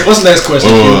 What's the next question?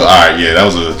 All right, yeah,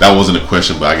 that wasn't a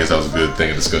question, but I guess that was a good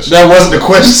thing of discussion. That wasn't the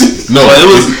question. No, it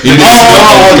was. Okay.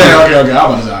 I'm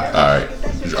about to. All right,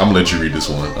 I'm gonna let you read this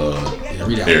one.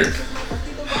 Read that. Eric.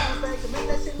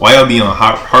 Why y'all be on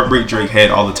Heartbreak Drake head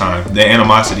all the time? The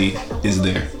animosity is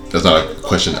there. That's not a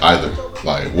question either.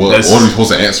 Like, what are we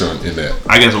supposed to answer in that?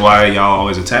 I guess why y'all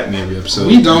always attack me every episode.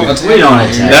 We don't attack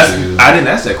you. I didn't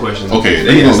ask that question. Okay,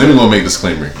 let me go make a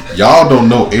disclaimer. Y'all don't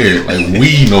know Eric like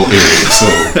we know Eric, so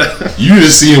you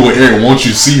just seeing what Eric wants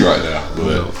you to see right now.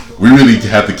 But we really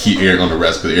have to keep Eric on the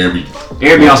rest because Eric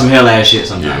be on some hell ass shit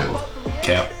sometimes.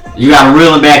 Cap. You gotta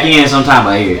reel him back in sometime.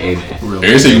 Like, hey man.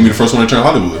 Eric said you can be the first one to turn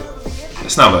Hollywood.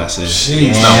 That's not what I said.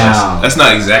 Jeez. That's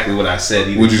not exactly what I said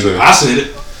either. What'd you say? I said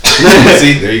it.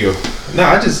 See, there you go. No,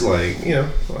 I just like, you know,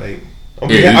 like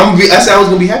Yeah, I said I was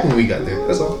gonna be happy when we got there.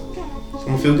 That's all.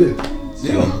 I'm gonna feel good.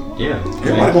 Yeah.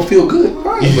 Everybody gonna feel good,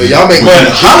 right? But y'all make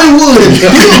Hollywood and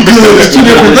feel good is two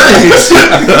different things.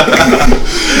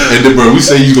 And then, bro, we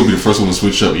say you gonna be the first one to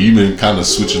switch up. You've been kind of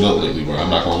switching up lately, bro. I'm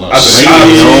not gonna lie.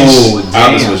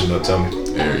 I've been switching up. Tell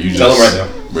me. Eric, you Tell just, him right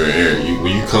now. Bro, Eric,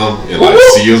 when you come and like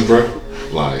see us, bro,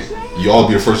 like you all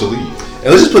be the first to leave. And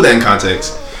let's just put that in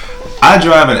context. I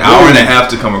drive an hour and a half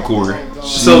to come record.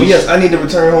 So yes, I need to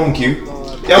return home, Q.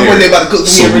 Y'all boys about to cook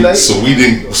for me every night. So we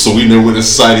never went to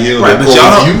Society Hill. Right, but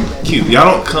y'all don't. you. Y'all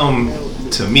don't come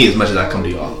to me as much as I come to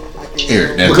y'all.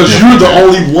 Eric, that's Because different, you're the man.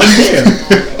 only one there.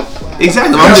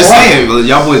 Exactly. I'm just saying,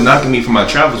 y'all boys knocking me for my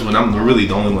travels when I'm really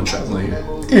the only one traveling here.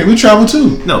 Yeah, we travel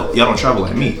too. No, y'all don't travel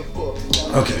like me.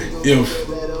 Okay, if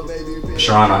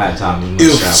Sharon don't have time to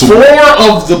if travel. four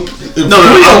of the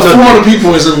four of the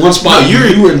people is in one spot,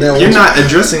 you in that You're one not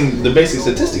addressing the basic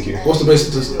statistic here. What's the basic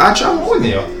statistic? I travel more than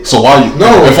y'all. So why you?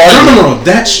 No, if all you, no,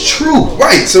 that's true.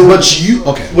 Right. So But you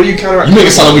okay? what do you counteract? You make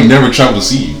it sound like we never travel to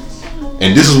see you,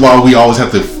 and this is why we always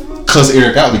have to cuss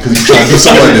Eric out because he's trying to do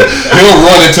something like that. He'll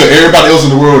run into everybody else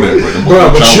in the world there,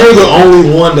 Bro, but you're the only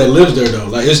one that lives there though.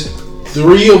 Like it's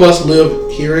 3 of us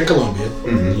live here in Columbia.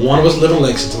 Mm-hmm. 1 of us live in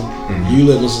Lexington. You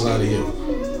live in Society Hill.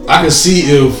 I can see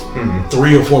if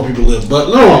 3 or 4 people live, but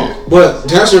no. But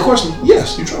to answer your question,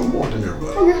 yes, you travel more than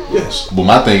everybody. Yes. But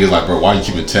my thing is like, bro, why are you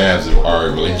keeping tabs if our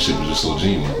relationship is just so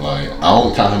genuine? Like, I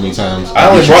don't count how many times. I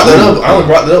only brought that up. I only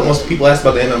brought that up once people asked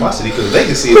about the animosity because they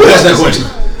can see it. Who asked that question?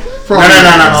 No. We ain't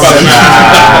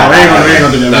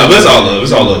gonna do that. Nah, but it's all love.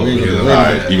 It's all love.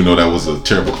 Alright, even though that was a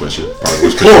terrible question, probably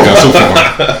worst question we got so far.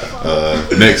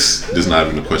 Next, this is not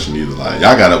even a question either. Like,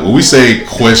 y'all gotta, when we say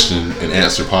question and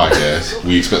answer podcast,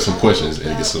 we expect some questions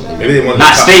and get some. Maybe they want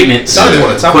Not statements. They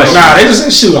want to talk Questions. Nah, they just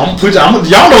said shoot. I'm gonna put y'all know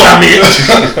what I mean.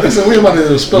 They said we about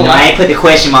to spell. I ain't put the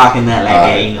question mark in that like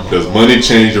that, you know. Does money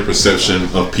change your perception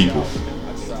of people?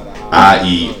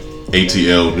 I.e.,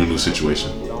 ATL Nunu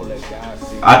situation.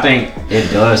 I think it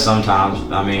does sometimes.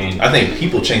 I mean, I think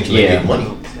people change when they get money,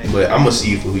 but I'm gonna see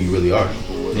you for who you really are.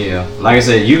 yeah. Like I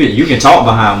said, you can talk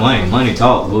behind money. Money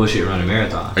talk. Bullshit run a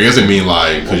marathon. I guess it mean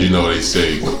like, cause you know they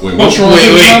say, wait, What's wrong?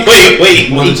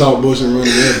 Money Wait. talk, bullshit, running.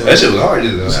 That shit was hard,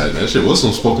 though. that shit was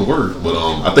some spoken word, but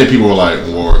I think people were like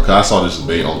more. Cause I saw this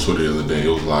debate on Twitter the other day. It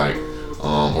was like,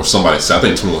 or somebody said, I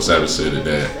think 21 Savage said it,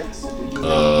 that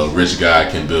rich guy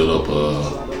can build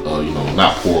up you know,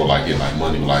 not poor like getting like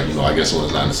money, like, you know, I guess when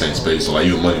it's not in the same space. So like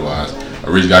even money wise, a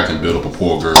rich guy can build up a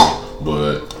poor girl,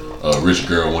 but a rich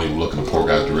girl won't even look in the poor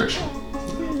guy's direction.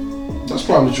 That's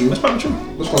probably true. That's probably true.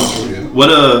 That's probably true.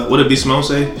 Yeah. What did B Simone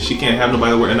say? She can't have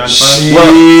nobody work a 9 to 5.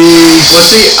 Well,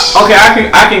 see, okay,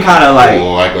 I can kind of like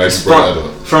Oh, I like to bring that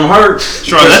up. from her.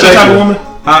 Strong, that's the type of woman.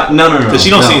 No. Cause she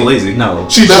don't seem lazy. No.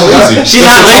 She's not lazy. She's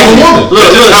not lazy.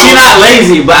 Look, she's not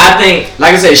lazy, but I think,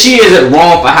 like I said, she isn't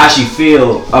wrong for how she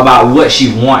feel about what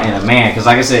she want in a man. Because,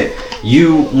 like I said,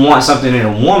 you want something in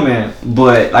a woman,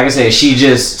 but like I said, she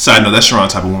just Side note, that's Sharon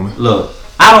type of woman. look.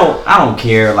 I don't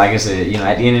care. Like I said, you know,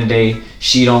 at the end of the day,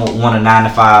 she don't want a 9 to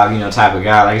 5, you know, type of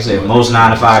guy. Like I said, most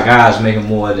 9 to 5 guys making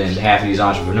more than half of these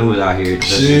entrepreneurs out here.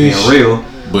 Just being real.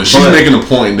 But she's making the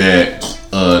point that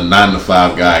a 9 to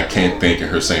 5 guy can't think in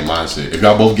her same mindset. If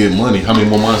y'all both get money, how many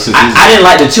more mindsets is I didn't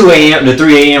like the 2 a.m. the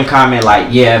 3 a.m. comment. Like,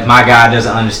 yeah, if my guy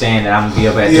doesn't understand that I'm gonna be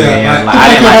up at 3 a.m. Like, I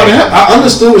didn't like that. I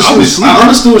understood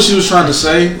what she was trying to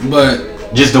say,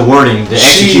 but Just the wording, the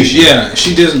execution.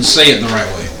 she didn't say it the right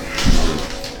way.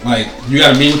 Like, you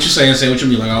gotta mean what you say and say what you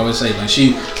mean. Like I always say, like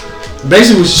she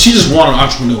just wanted an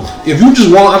entrepreneur. If you just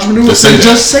want an entrepreneur, Just say that.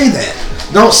 just say that.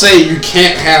 Don't say you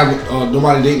can't have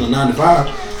nobody dating a 9 to 5.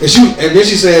 And then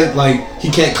she said like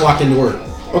he can't clock into work.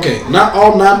 Okay, not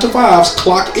all 9 to 5s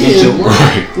clock in.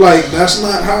 Right. Like that's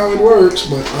not how it works.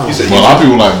 But Well, a lot of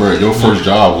people like, bro, your first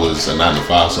job was a 9 to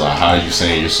 5, so how are you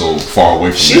saying you're so far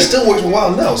away from She that? still works for a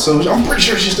while now, so I'm pretty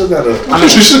sure she still got a. I mean,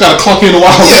 she still got to clock in a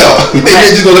while. Yeah,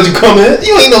 they just gonna let you come in.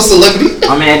 You ain't no celebrity.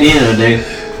 I mean, at the end of the day,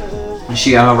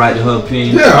 she got her right to her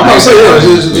opinion. yeah, I'm about to say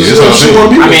she want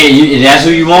to be. I mean, that's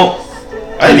who you want.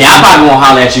 I mean, I probably won't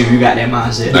holler at you if you got that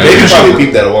mindset. Baby probably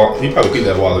peeped that a while. He probably peeped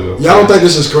that a while ago. Y'all don't think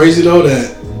this is crazy though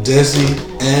that Desi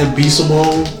and B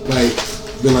Simone like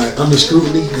been like under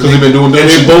scrutiny Because they've been doing and that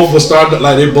they both were started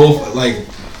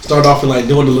off and like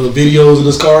doing the little videos in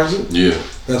this car and shit? Yeah.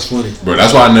 That's funny. Bro,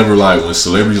 that's why I never like when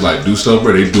celebrities like do stuff,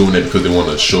 bro, they doing it because they want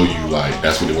to show you like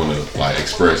that's what they want to like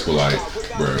express. But like,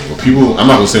 bro, when people, I'm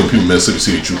not gonna say when people Mississippi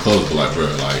see the true colors, but like, bro,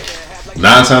 like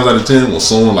 9 times out of 10, when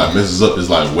someone like messes up, it's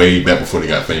like way back before they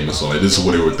got famous. So like this is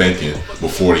what they were thinking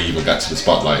before they even got to the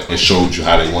spotlight and showed you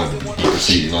how they wanted to be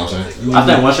perceived. You know what I'm saying? I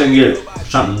think once they get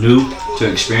something new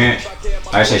to experience,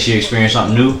 like I said, she experienced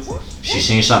something new. She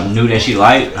seen something new that she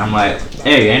liked. I'm like,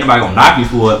 hey, ain't nobody gonna knock you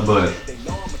for it, but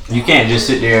you can't just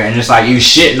sit there and it's like you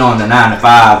shitting on the 9 to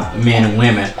 5 men and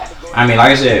women. I mean, like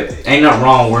I said, ain't nothing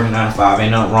wrong with working 9 to 5.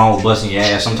 Ain't nothing wrong with busting your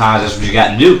ass. Sometimes that's what you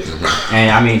got to do.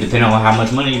 And I mean, depending on how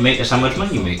much money you make, that's how much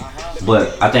money you make.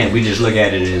 But I think we just look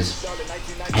at it as,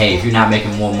 hey, if you're not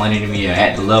making more money than me or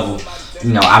at the level,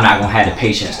 you know, I'm not gonna have the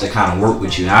patience to kind of work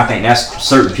with you. And I think that's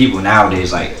certain people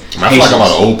nowadays, like. I feel like a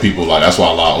lot of old people, like that's why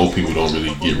a lot of old people don't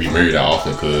really get remarried that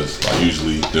often, because like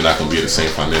usually they're not gonna be at the same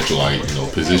financial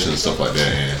position and stuff like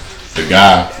that. And the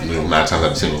guy, 9 times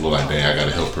out of 10 will look like, dang, I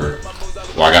gotta help her.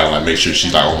 Well, I gotta like make sure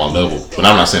she's like on my level. But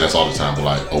I'm not saying that's all the time. But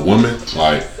like a woman,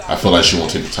 like I feel like she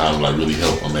won't take the time to like really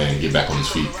help a man get back on his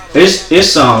feet. It's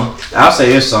some. I'll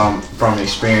say it's some from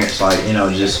experience, like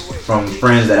just from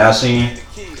friends that I've seen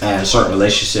and certain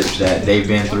relationships that they've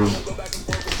been through.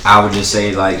 I would just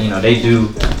say like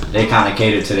they kind of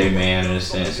cater to their man in a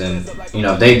sense, and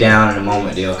if they down in the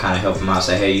moment, they'll kind of help them out,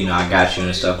 say, hey, I got you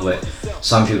and stuff. But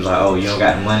some people's like, oh, you don't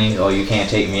got the money, or you can't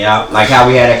take me out. Like how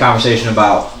we had that conversation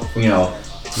about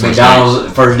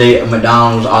McDonald's first date at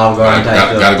McDonald's, Olive Garden type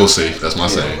stuff. Gotta go safe. That's my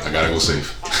saying. I gotta go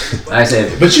safe. I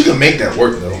said, but you can make that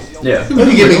work though. Yeah. What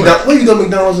do you get McDonald's? Why you go to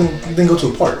McDonald's and then go to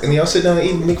a park and y'all sit down and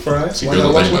eat McFries? Why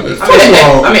not watch it?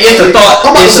 I mean, it's a thought.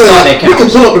 It's a thought that You can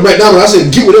counts. pull up to McDonald's. I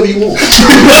said, get whatever you want. Look,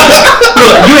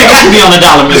 you ain't got to be on the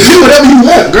dollar meal. Get whatever you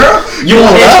want, girl. You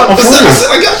want that?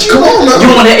 I got you. Come on now. You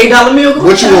want that $8 meal?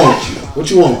 What you want? What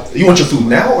you want? You want your food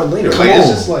now or later? Come like, on.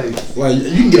 It's just like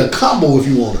you can get a combo if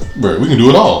you want it. Bro, we can do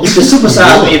it all. You can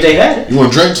supersize me if they had it. You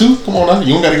want a drink too? Come on now.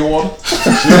 You don't gotta get water.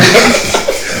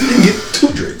 you can get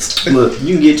 2 drinks. Look,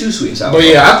 you can get 2 sweet and sour. But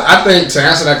yeah, I think to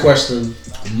answer that question,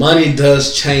 money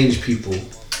does change people.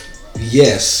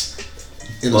 Yes,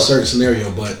 in a certain scenario,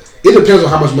 but it depends on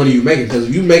how much money you're making. Because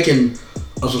if you're making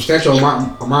a substantial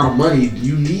amount of money,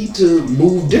 you need to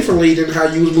move differently than how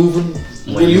you was moving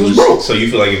when you was broke. So you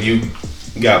feel like if you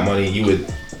got money, you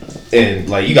would, and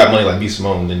like you got money like B.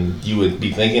 Simone, then you would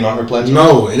be thinking on her plateau?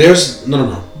 No.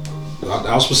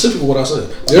 I was specific with what I said.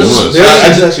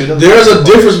 There's a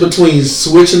difference between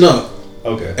switching up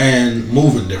Okay. and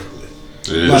moving differently.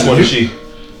 Which one is she?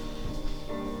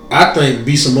 I think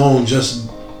B. Simone just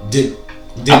did.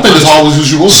 I think it's always who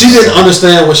she was. She didn't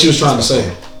understand what she was trying to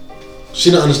say.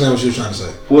 She didn't understand what she was trying to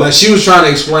say. Like she was trying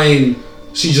to explain,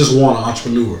 she just want an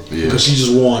entrepreneur because she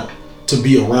just want to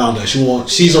be around that.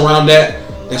 She's around that.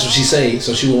 That's what she say.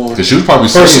 So she want. Because she was probably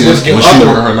saying when she worked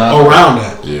her now around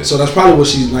that. Yeah. So that's probably what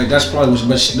she's like. That's probably what.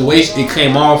 But the way it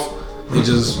came off, it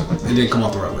didn't come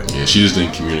off the right way. Yeah, she just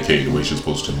didn't communicate the way she was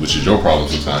supposed to, which is your problem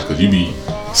sometimes. Because you be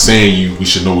saying we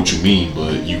should know what you mean,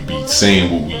 but you be saying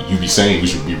what you be saying we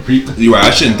should be repeating. You're right.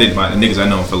 I shouldn't think about it. Niggas I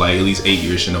know for like at least 8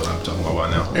 years should know what I'm talking about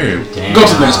now. Hey, Go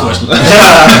to the next question.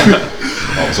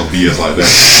 oh, some BS like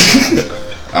that.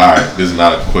 Alright, this is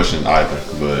not a question either,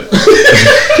 but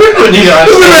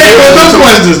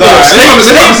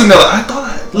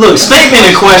Look, statement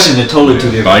and question are totally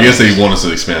two different. I guess they want us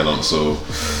to expand on it. So,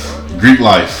 Greek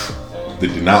life, the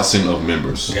denouncing of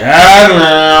members.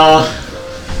 Yeah,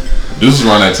 This is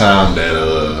around that time that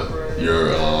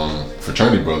your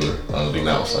fraternity brother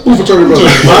denounced. who fraternity brother?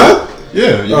 Mine?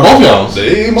 Yeah, both y'all.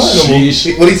 They ain't mine no more. What do he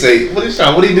say?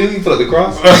 What do he do? He put up the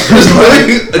cross?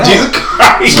 Jesus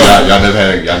Christ. Y'all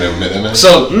never met that man?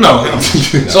 So no.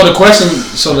 So the question,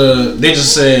 they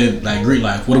just said like Greek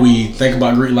life. What do we think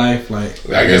about Greek life? Like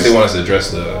I guess they want us to address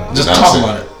the. just talk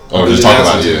about it. Oh, just talk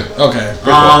about it. Yeah. Okay.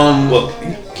 Well,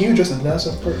 can you address the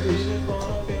denouncing part, please?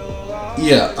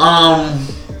 Yeah.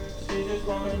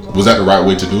 Was that the right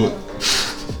way to do it?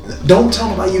 Don't tell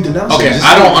me why you denounce. Okay.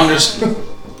 I don't understand.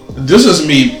 This is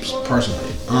me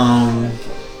personally.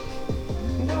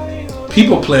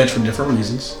 People pledge for different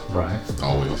reasons. Right.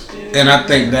 Always. And I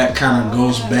think that kind of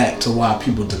goes back to why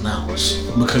people denounce,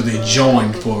 because they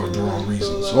joined for the wrong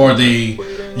reasons, or they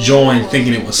joined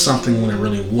thinking it was something when it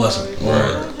really wasn't,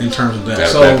 or in terms of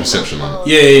that. Bad perception on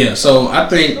it. Yeah. So I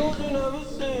think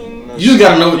you just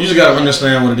gotta know. You just gotta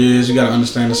understand what it is. You gotta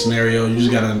understand the scenario. You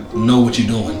just gotta know what you're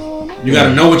doing. You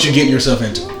gotta know what you're getting yourself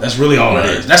into. That's really all it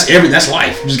is. That's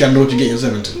life. You just gotta know what you're getting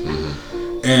yourself into.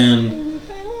 Mm-hmm. And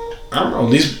I don't know.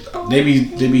 They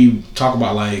be talk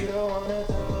about like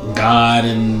God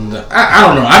and I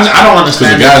don't know. I don't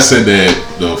understand. Because the guy said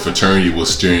that the fraternity was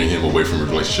steering him away from a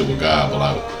relationship with God, but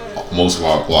like most of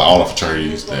all the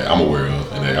fraternities that I'm aware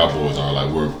of and that our boys are like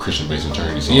we're Christian based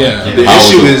fraternities. So yeah. Like, the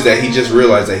issue is that he just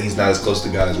realized that he's not as close to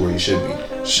God as where he should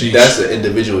be. That's an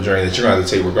individual journey that you're going to have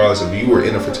to take, regardless of you were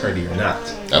in a fraternity or not.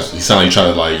 You sound like you're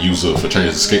trying to like use a fraternity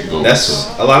as a scapegoat. That's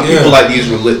a lot of people like these,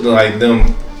 like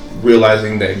them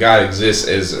realizing that God exists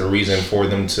as a reason for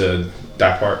them to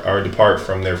depart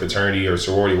from their fraternity or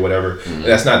sorority or whatever. Mm-hmm.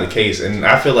 That's not the case, and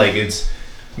I feel like it's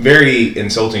very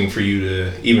insulting for you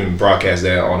to even broadcast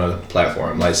that on a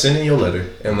platform. Like, send in your letter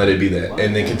and let it be that,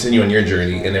 and then continue on your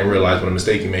journey, and then realize what a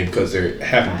mistake you made because they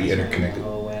happen to be interconnected.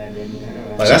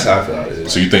 Like, that's how I feel about it.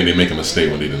 So you think they make a mistake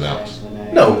when they denounce?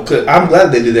 No, cause I'm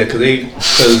glad they did that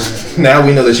because now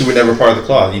we know that you were never part of the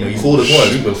cloth. You fooled us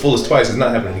once, but fool us twice. It's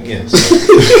not happening again. So.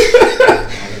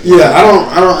 Yeah, I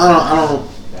don't.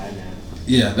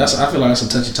 Yeah, I feel like that's a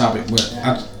touchy topic, but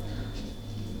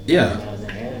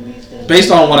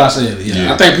based on what I said,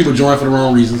 I think people join for the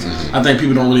wrong reasons. Mm-hmm. I think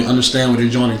people don't really understand what they're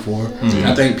joining for. Mm-hmm.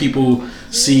 I think people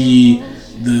see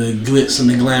the glitz and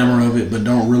the glamour of it, but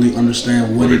don't really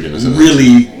understand what it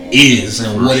really is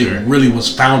and what it really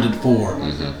was founded for.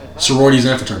 Mm-hmm. Sororities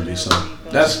and fraternities. So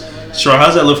that's sure.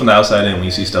 How's that look from the outside in when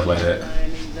you see stuff like that?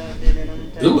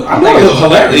 I think it's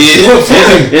hilarious.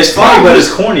 It's funny, but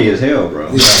it's corny as hell, bro.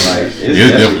 Yeah. Like,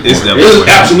 it's definitely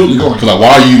absolutely corny. Because like,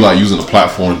 why are you like using the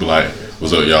platform to be like,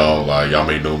 "What's up, y'all? Like, y'all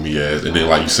may know me as," and then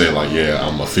like you say, like, "Yeah,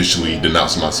 I'm officially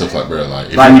denouncing myself." Like, bro, like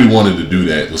if you really wanted to do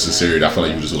that with sincerity, I feel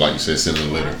like you just like you said, send a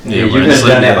letter. Yeah, you could have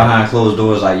done that behind closed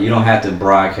doors. Like, you don't have to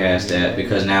broadcast that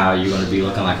because now you're gonna be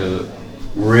looking like a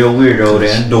real weirdo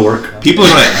then dork. People are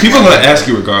gonna ask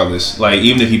you regardless. Like,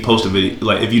 even if you post a video,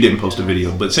 like if you didn't post a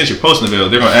video, but since you're posting a video,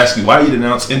 they're gonna ask you why you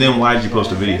denounced and then why did you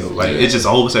post a video. Like, it's just a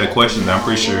whole set of questions that I'm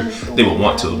pretty sure they would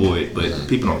want to avoid, but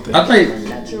people don't think. I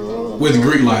think with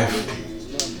Greek life,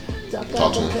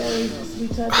 talk to him.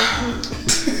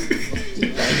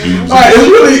 Alright, it's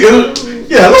really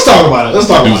let's talk about it. Let's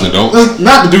talk do's about and it.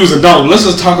 Not the do's and don'ts. Let's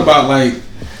just talk about like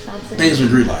things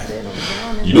with Greek life.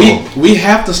 We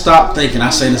have to stop thinking. I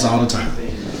say this all the time.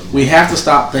 We have to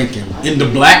stop thinking, in the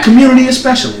black community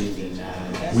especially,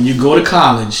 when you go to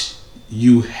college,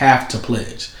 you have to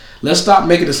pledge. Let's stop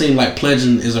making it seem like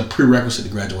pledging is a prerequisite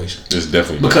to graduation. It's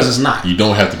definitely because it's not. You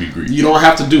don't have to be Greek. You don't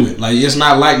have to do it. Like, it's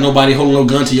not like nobody holding no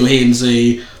gun to your head and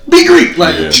say, "Be Greek."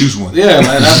 Like, choose one. Yeah,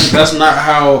 like, that's not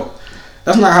how.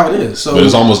 That's not how it is. So, but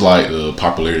it's almost like the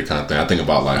popularity kind of thing. I think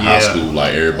about like high school,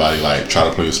 like everybody like try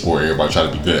to play a sport, everybody try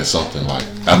to be good at something. Like,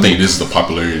 I think this is the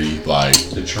popularity, like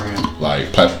the trend,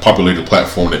 like popularity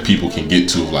platform that people can get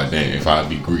to. Like, damn, if I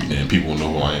be Greek, then people will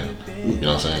know who I am. You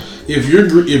know what I'm saying?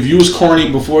 If you was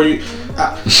corny before you,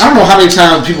 I don't know how many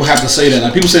times people have to say that.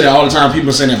 Like, people say that all the time. People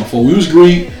been saying that before we was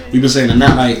Greek. We've been saying that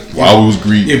now. Like, while we was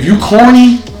Greek, if you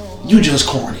corny, you just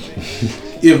corny.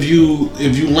 If you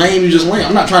lame, you just lame.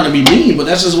 I'm not trying to be mean, but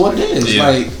that's just what it is. Yeah.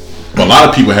 Like, but a lot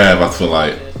of people have, I feel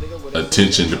like,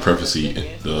 attention deficiency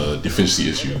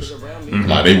issues. Mm-hmm.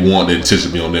 Like, they want the attention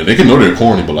to be on them. They can know they're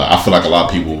corny, but like, I feel like a lot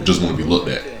of people just want to be looked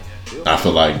at. I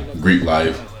feel like Greek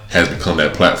life has become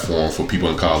that platform for people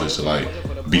in college to like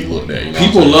be looked at. You know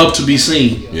people love to be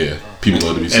seen. Yeah, people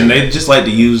love to be seen, and they just like to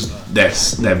use that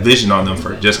vision on them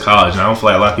for just college. And I don't feel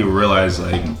like a lot of people realize,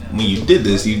 like, when you did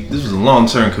this, this was a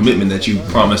long-term commitment that you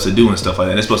promised to do and stuff like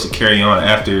that. And it's supposed to carry on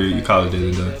after your college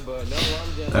days are done.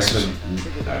 That's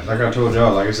like I told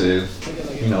y'all. Like I said,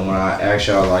 when I asked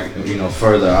y'all, like,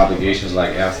 further obligations,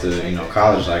 like after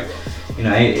college, like.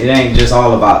 It ain't just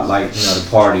all about like the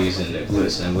parties and the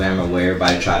glitz and glamour where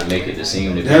everybody try to make it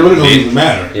seem to be. That really don't even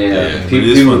matter. Yeah,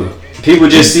 people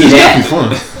just see that.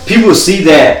 Fun. People see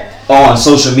that on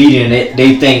social media and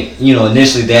they think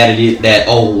initially that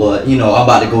I'm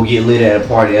about to go get lit at a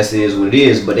party. That is what it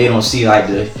is, but they don't see like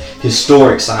the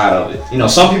historic side of it.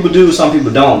 Some people do, some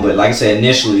people don't. But like I said,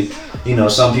 initially,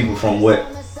 some people from what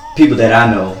people that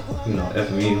I know,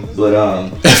 FMU, but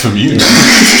FMU.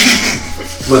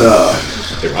 But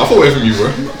I fuck away from you, bro.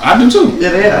 I do too.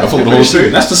 Yeah. I fuck with the whole city.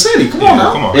 That's the city. Come on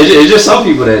now. It's just some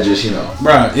people that just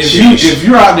Bro, if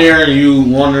you're out there and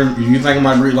you think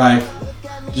about Greek life,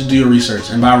 just do your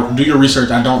research. And by do your research,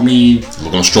 I don't mean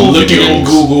looking at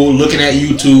Google, looking at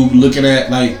YouTube, looking at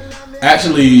like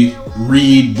actually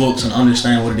read books and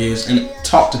understand what it is and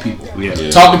talk to people. Yeah.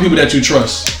 Talk to people that you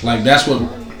trust. Like, that's what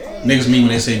niggas mean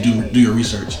when they say do your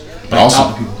research. Like,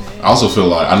 talk to people. I also feel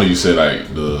like, I know you said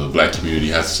like the black community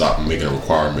has to stop making a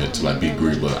requirement to like be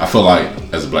Greek, but I feel like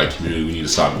as a black community we need to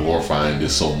stop glorifying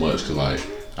this so much, because like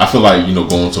I feel like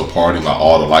going to a party, like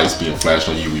all the lights being flashed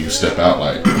on you when you step out,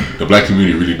 like the black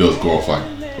community really does glorify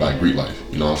like Greek life.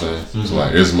 You know what I'm saying? Mm-hmm. So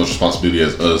like there's as much responsibility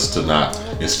as us to not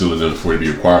instill it in for it to be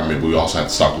a requirement, but we also have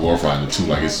to stop glorifying it too.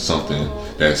 Like it's something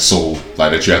that's so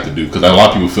like that you have to do, because a lot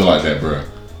of people feel like that, bro.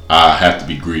 I have to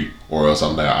be Greek or else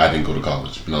I didn't go to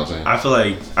college. You know what I'm saying? I feel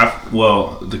like I'm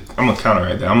gonna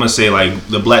counteract that. I'm gonna say like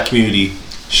the black community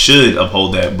should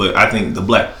uphold that, but I think the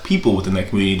black people within that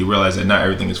community to realize that not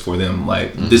everything is for them.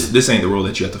 Like this ain't the role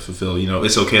that you have to fulfill. You know,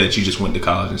 it's okay that you just went to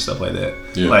college and stuff like that.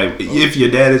 Yeah. Like if your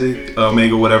dad is a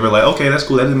Omega or whatever, like okay, that's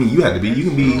cool. That doesn't mean you have to be. You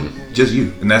can be just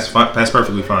you, and that's fine. That's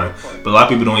perfectly fine. But a lot of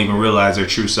people don't even realize their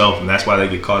true self, and that's why they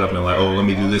get caught up in like, oh, let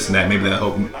me do this and that. Maybe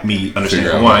that'll help me understand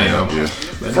who I am. Yeah.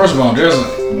 First of all, there's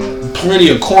plenty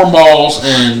of cornballs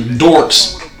and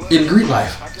dorks in Greek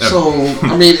life. So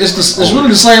I mean, it's really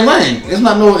the same thing. It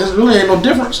really ain't no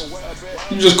difference.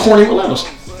 You just corny with letters.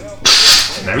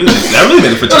 That really made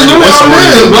the fraternity.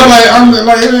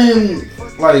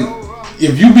 Like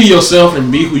if you be yourself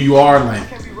and be who you are, like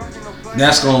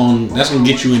that's gonna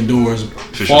get you indoors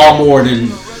far more than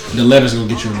the letters gonna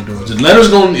get you in the doors. The letters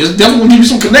it's definitely gonna give you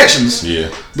some connections. Yeah.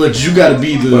 But you gotta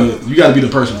be the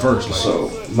person first. Like.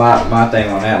 So my thing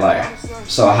on that, like,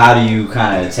 so how do you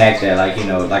kind of attack that? Like, you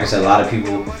know, like I said, a lot of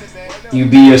people, you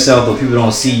be yourself, but people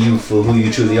don't see you for who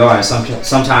you truly are. And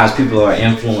sometimes people are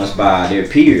influenced by their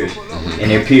peers,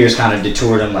 and their peers kind of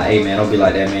detour them. Like, hey man, don't be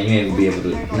like that, man. You ain't gonna be able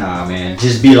to. Nah, man,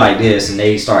 just be like this. And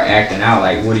they start acting out.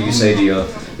 Like, what do you say to your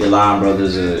line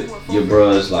brothers or your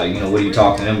bros? Like, you know, what are you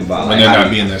talking to them about? When like, they're not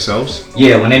being themselves.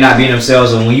 Yeah, when they're not being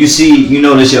themselves, and when you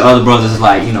notice your other brothers is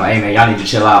like, you know, hey man, y'all need to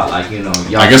chill out. Like, you know,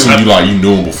 y'all. I guess when you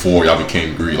knew them before y'all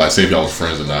became Greek, like say if y'all was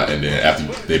friends or not, and then after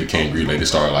they became Greek, like they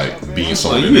started like being so.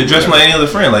 Like, you address like any other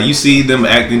friend. Like you see them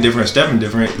acting different, stepping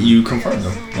different, you confront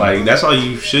them. Like that's all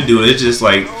you should do. It's just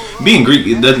like being Greek.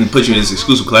 It doesn't put you in this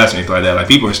exclusive class or anything like that. Like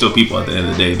people are still people at the end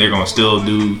of the day. They're gonna still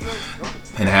do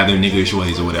and have their niggish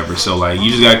ways or whatever. So like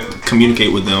you just gotta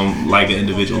communicate with them like an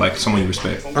individual, like someone you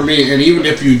respect. I mean, and even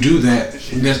if you do that,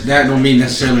 that don't mean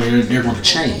necessarily they're going to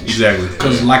change. Exactly.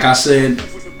 Because like I said,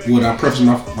 when I prefaced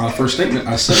my first statement,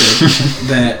 I said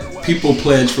that people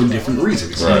pledge for different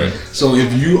reasons. Right. So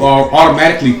if you are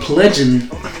automatically pledging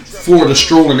for the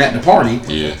strolling at the party,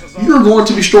 you're going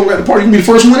to be strolling at the party. You can be the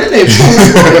first one in there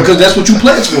because that's what you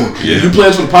pledge for. Yeah. If you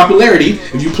pledge for the popularity,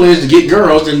 if you pledge to get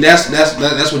girls, then that's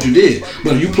what you did.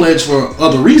 But if you pledge for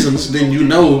other reasons, then you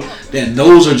know that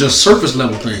those are just surface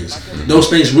level things. Those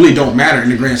things really don't matter in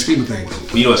the grand scheme of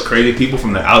things. You know what's crazy? People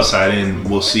from the outside in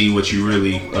will see what you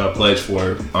really pledge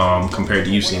for compared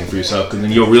to you seeing it for yourself. Because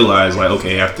then you'll realize, like,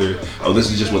 okay,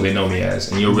 this is just what they know me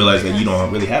as. And you'll realize that you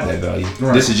don't really have that value.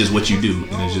 Right. This is just what you do.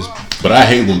 And it's just. But I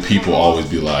hate when people always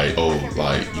be like, oh,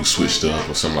 like you switched up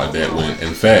or something like that. When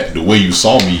in fact, the way you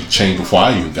saw me changed before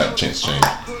I even got the chance to change.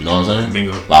 You know what I'm saying?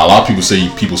 Bingo. Like a lot of people say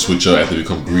people switch up after they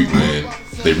become Greek, man.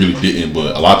 They really didn't,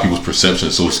 but a lot of people's perception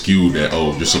is so skewed that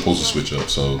you're supposed to switch up.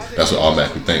 So that's what I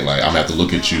automatically think. Like I'm gonna have to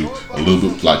look at you a little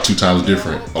bit like 2 times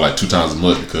different or like 2 times as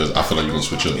much because I feel like you're gonna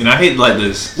switch up. And I hate like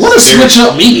this. What does switch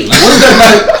up mean? Like, what is that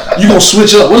like? You gonna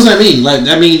switch up? What does that mean? Like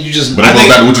that mean you just? But it goes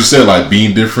back to what you said. Like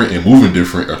being different and moving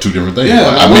different are 2 different things. Yeah,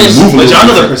 like, I mean, moving. But y'all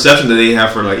know the perception that they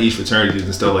have for like each fraternities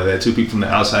and stuff like that. 2 people from the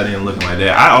outside in looking like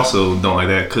that. I also don't like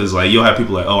that because like you'll have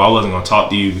people like, oh, I wasn't gonna talk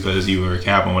to you because you were a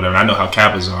Kappa or whatever. I know how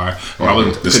Kappas are, or I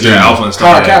wasn't because you're Alpha and stuff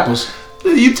like that. Kappas.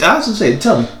 I was gonna say,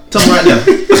 tell me right now.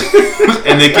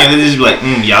 And they can't just be like,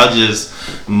 y'all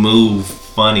just move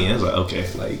funny. And it's like, okay,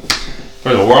 like,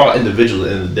 we're all individuals at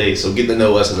the end of the day, so get to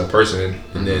know us as a person,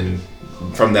 and then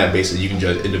from that basis, you can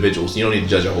judge individuals. You don't need to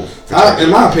judge a whole. In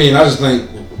my opinion, I just think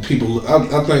people.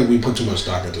 I think we put too much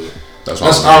stock into it. That's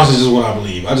honestly just what I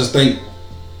believe. I just think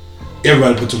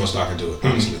everybody put too much stock into it.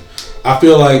 Honestly, I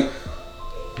feel like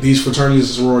these fraternities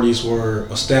and sororities were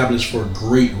established for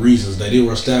great reasons. They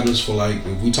were established for, like,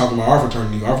 if we talk about our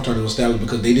fraternity was established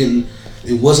because they didn't.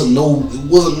 It wasn't no.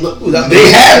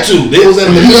 They had to. They was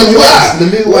in the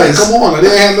Midwest. Like, come on, like,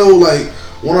 they had no, like,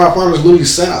 one of our founders literally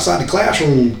sat outside the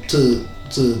classroom to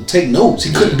take notes.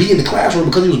 He couldn't be in the classroom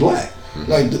because he was black.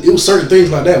 Like, it was certain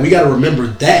things like that. We got to remember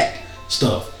that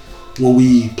stuff when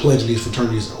we pledge these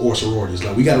fraternities or sororities.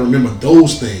 Like, we got to remember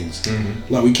those things.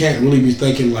 Like, we can't really be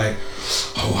thinking like,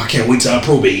 oh, I can't wait till I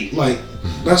probate. Like,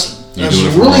 that's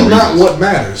really not what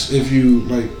matters if you,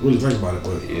 like, really think about it.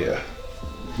 But yeah,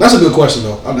 that's a good question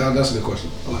though. That's a good question.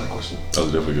 I like that question. That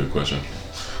was definitely a good question.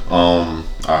 All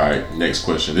right, next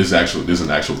question. This is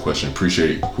an actual question.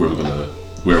 Appreciate whoever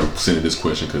sending this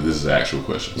question because this is an actual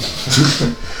question.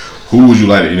 Who would you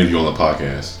like to interview on the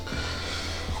podcast?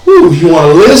 Whew, you want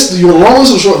a list? You want a long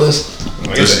list or short list?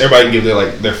 I guess everybody can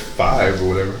give their 5 or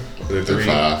whatever. Their 3.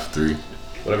 5, 3.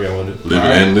 Whatever you want to do.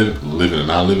 Living and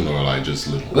not living, or like just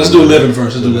living. Let's do living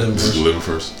first. Let's do living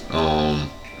first.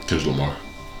 Kendrick Lamar.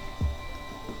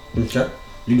 Okay,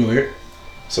 you go here.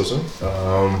 So soon?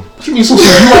 What you mean so soon? I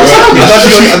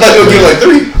thought you would give like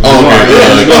 3. Oh,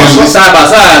 okay. Going side by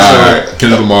side. All So. right.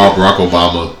 Kendrick Lamar, Barack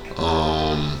Obama.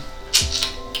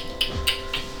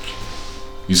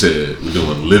 You said we're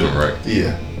doing living, right?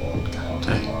 Yeah.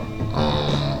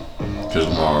 Kendrick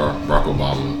Lamar, Barack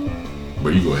Obama.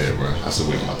 But you go ahead, bro. I still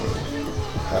wait my third one.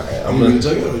 Alright, I'm You gonna. can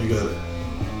take it or you got it?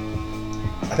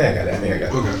 I think I got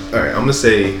it. Okay. Alright, I'm gonna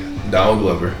say Donald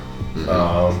Glover.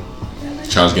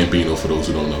 Charles Gambino, for those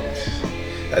who don't know.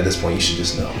 At this point, you should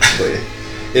just know. But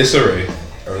Issa Rae,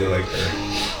 I really like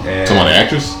her. And, Talking about the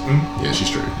actress? Yeah, she's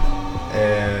straight.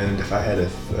 and if I had a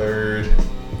third,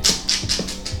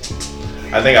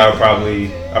 I think I would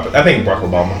probably. I think Barack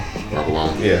Obama. Barack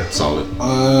Obama. Yeah. Solid.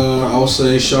 I would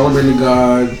say Charlamagne the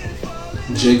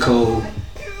God, J. Cole,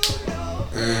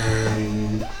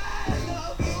 and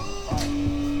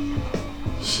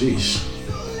sheesh,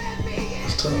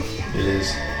 that's tough. It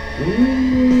is.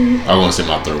 I want to say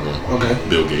my third one. Okay.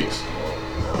 Bill Gates.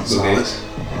 Bill Gates.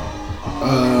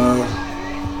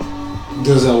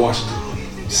 Denzel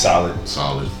Washington. Solid.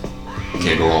 Solid.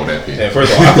 Can't go wrong with that pick. And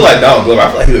first of all, I feel like Donald Glover. I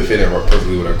feel like he would fit in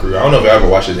perfectly with our career. I don't know if I ever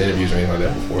watched his interviews or anything like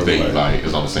that before. I think but, like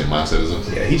is on the same mindset as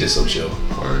us. yeah, he's just so chill.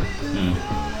 Or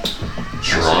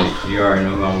Sharon, You already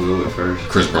know who I'm going with first.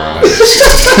 Chris Brown.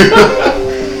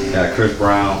 You got Chris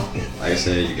Brown. Like I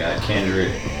said, you got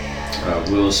Kendrick,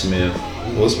 Will Smith.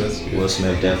 Will Smith. Will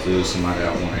Smith definitely was somebody I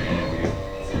want to interview.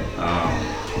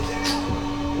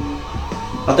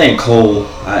 I think Cole.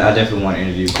 I definitely want to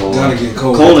interview Cole. Gotta get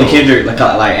Cole. Cole and Kendrick like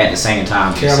at the same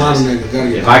time. Carolina nigga, gotta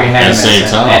get If I can have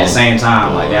them At at the same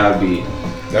time, like that would be.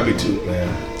 That'd be two, man.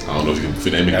 I don't know if you can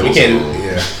fit that many. Yeah, we close can't. to-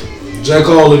 Yeah. J.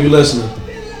 Cole, if you listening,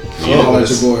 Yeah, holla at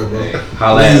your boy, bro.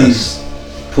 Holla at us.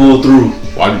 Pull through.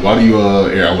 Why do you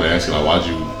Eric, I want to ask you like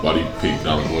why do you pick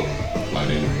Donald Glover like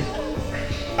the interview?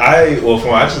 I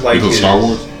just like Because his, Star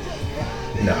Wars?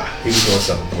 Nah, he was doing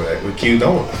something for that. With Q,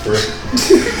 don't. For,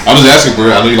 I'm just asking,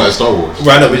 bro. I know you like Star Wars.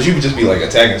 right, no, but you would just be like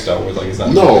attacking Star Wars, like it's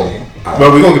not. No. But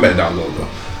we're gonna get back to Donald Glover though.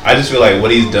 I just feel like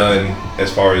what he's done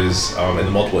as far as in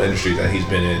the multiple industries that he's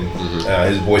been in,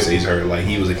 his voice that he's heard. Like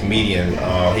he was a comedian.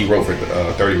 He wrote for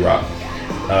 30 Rock.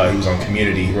 He was on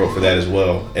Community. He wrote for that as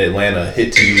well. Atlanta,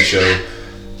 hit TV show.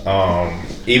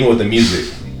 Even with the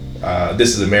music,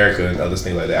 This Is America and other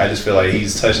things like that. I just feel like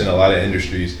he's touching a lot of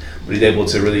industries, but he's able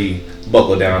to really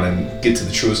buckle down and get to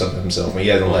the truth of himself. And he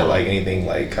hasn't let like anything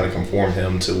like kind of conform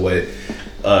him to what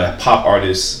pop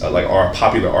artists like our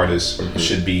popular artists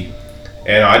should be.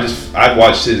 And I've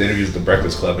watched his interviews with the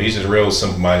Breakfast Club, and he's just real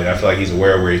simple-minded. I feel like he's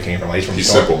aware of where he came from. Like, He's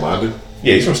simple-minded.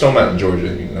 Yeah, he's from Stone Mountain, Georgia.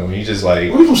 You know, he's just like,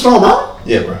 What, you from Stone Mountain?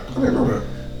 yeah, bro. I didn't know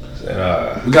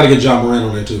that. And We gotta get John Moran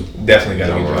on there too. definitely got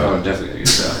to Yeah, get right. Oh, definitely get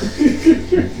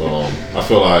that. I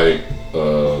feel like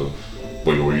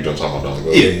wait, were you done talking about Donald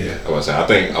Glover? Yeah. I was saying I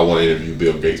think I want to interview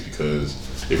Bill Gates because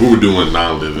if we were doing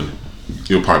non-living,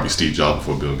 it'll probably be Steve Jobs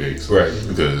before Bill Gates. Right.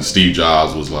 Because Steve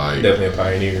Jobs was like definitely a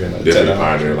pioneer. In, like, definitely a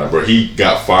technology. pioneer. Like, bro, he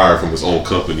got fired from his own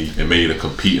company and made a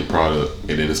competing product,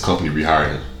 and then his company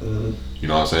rehired him. You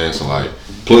know what I'm saying? So like,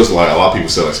 plus like a lot of people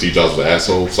say like Steve Jobs was an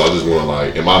asshole. So I just want to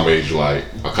like, in my major, like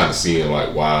I'm kind of seeing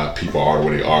like why people are the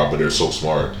way they are, but they're so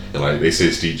smart. And like they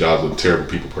said, Steve Jobs was a terrible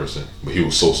people person, but he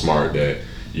was so smart that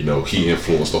you know he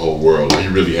influenced the whole world. Like he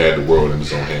really had the world in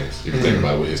his own hands. If you think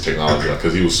about it with his technology, like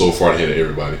because he was so far ahead of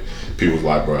everybody. People was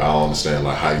like, bro, I don't understand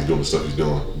like how he's doing the stuff he's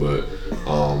doing. But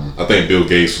I think Bill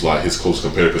Gates was like his close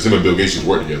competitor because him and Bill Gates used to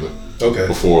work together. Okay.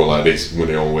 Before like they went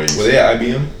their own ways. Were they at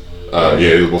IBM? Yeah,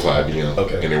 it was both at IBM.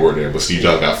 Okay. And they worked there, but Steve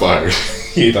Jobs got fired.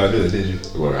 You thought I knew that, did you?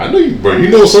 Well, I know you, bro. You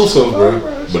know some stuff,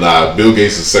 bro. But Bill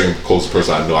Gates is the second closest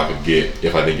person I know I could get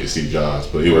if I didn't get Steve Jobs.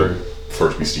 But it would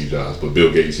first be Steve Jobs. But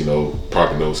Bill Gates, you know,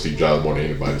 probably knows Steve Jobs more than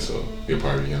anybody, so it'll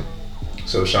probably be him.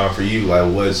 So Sean, for you, like,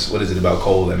 what is it about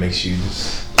Cole that makes you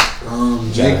just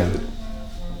Jacob.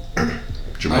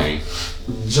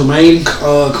 Jermaine.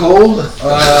 Cole.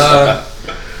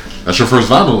 That's your first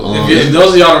vinyl. If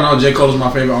those of y'all don't know, J. Cole is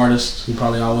my favorite artist. He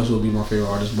probably always will be my favorite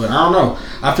artist. But I don't know.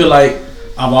 I feel like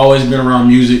I've always been around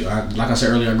music. Like I said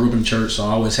earlier, I grew up in church, so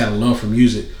I always had a love for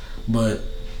music. But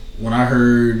when I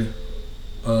heard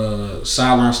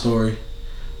Sideline Story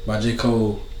by J.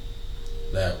 Cole,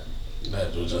 that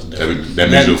was just different.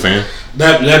 That made you a fan?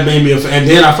 That made me a fan. And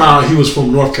then I found out he was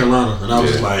from North Carolina, and I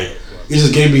was just like, it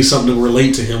just gave me something to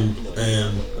relate to him,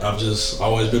 and I've just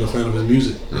always been a fan of his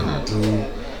music through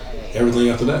everything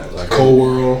after that, like Cold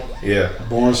World,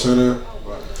 Born Center,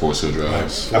 Forest Hill Drive. I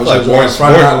feel like Born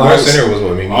Center was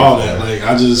what made me all that. Like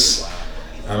I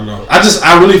don't know.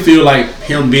 I really feel like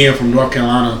him being from North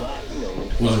Carolina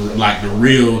was like the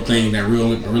real thing that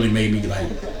really made me like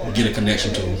get a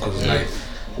connection to him because like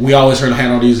we always heard I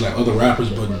had all these like other rappers,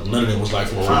 but none of them was like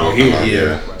from around here.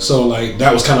 Yeah. So like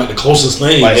that was kind of like the closest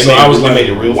thing. Like, it so made I it- was it like, made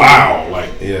it real wow, like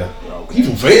Yeah. he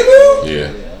from Fayetteville?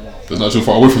 Yeah. It's not too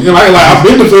far away from Yeah, like I've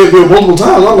been to Fayetteville multiple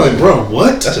times. I'm like, bro,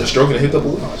 what? That's a stroke and a hiccup.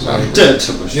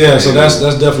 Yeah, so that's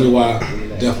definitely why.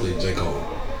 Definitely J. Cole.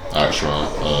 All right, Sharon.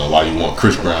 Why you want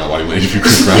Chris Brown? Why you want to interview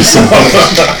Chris Brown so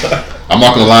much? I'm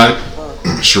not gonna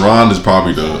lie. Sharon is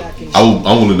probably I'm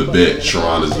willing to bet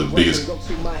Sharon is the biggest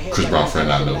Chris Brown fan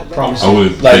I know. Promise. I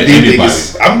wouldn't Like bet the anybody.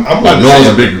 biggest. I'm Like going no to one's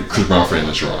say a bigger Chris Brown fan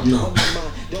than Sharon. No,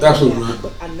 absolutely not.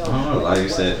 I don't know, like you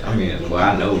said, I mean, well,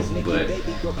 I know, but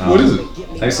What is it?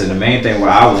 like I said, the main thing why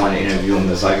I want to interview him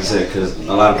is, like I said, because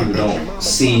a lot of people don't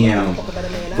see him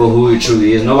for who he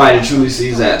truly is. Nobody truly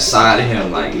sees that side of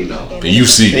him, like, you know. And you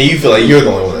see. And you feel like you're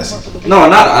the only one that's. No, I'm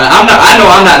not. I know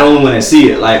I'm not the only one that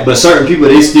see it. Like, but certain people,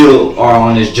 they still are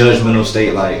on this judgmental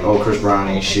state. Like, oh, Chris Brown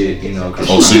ain't shit. You know, Chris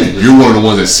Oh, Brown so ain't this. you're one of the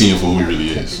ones that see him for who he really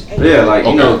is. Yeah, like, you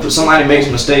Okay. know, if somebody makes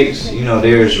mistakes, you know,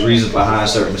 there's reasons behind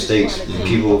certain mistakes.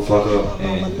 People fuck up,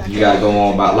 and you gotta go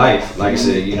on about life. Like I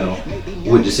said, you know,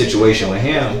 with the situation with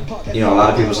him, you know, a lot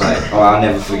of people's like, oh, I'll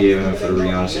never forgive him for the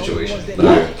Rihanna situation. But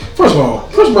Yeah. First of all,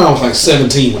 Chris Brown was like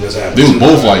 17 when this happened. They was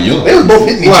both like young. They was both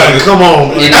hitting each Like, other. come on,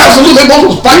 man. Absolutely, they both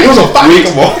was fighting. It was a fight.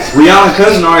 Come on. Rihanna's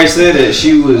cousin already said that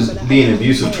she was being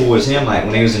abusive towards him. Like,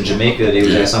 when they was in Jamaica, they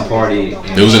was at some party.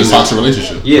 And They was in a she toxic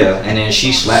relationship. Yeah, and then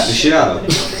she slapped the shit out of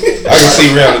him. I can see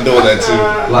Rihanna doing that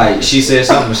too. Like, she said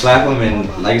something to slap him, and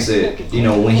like I said, you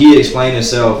know, when he explained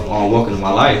himself on Welcome to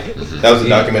My Life, That was a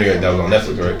documentary that was on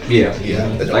Netflix, right? yeah. Yeah.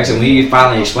 Like I said, when he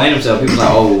finally explained himself, people was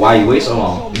like, oh, why you wait so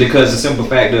long? Because the simple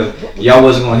fact of, y'all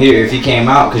wasn't going to hear it if he came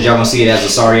out, because y'all going to see it as a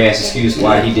sorry-ass excuse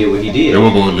why he did what he They did.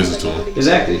 weren't going to listen to him.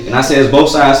 Exactly. And I said, it's both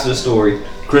sides to the story.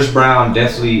 Chris Brown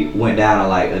definitely went down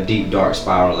like a deep, dark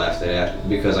spiral after that,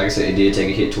 because like I said, it did take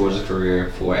a hit towards his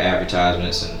career for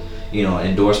advertisements and, you know,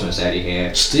 endorsements that he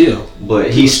had. Still.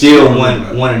 But he's still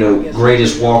one of the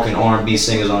greatest walking R&B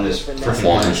singers on this freaking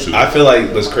Performance planet. too. I feel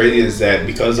like what's crazy is that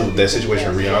because of that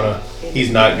situation with Rihanna, he's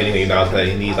not getting the acknowledgement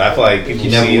that he needs. I feel like people He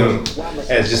never see him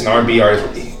as just an R&B artist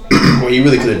where he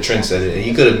really could have trendsetted, and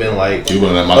he could have been like He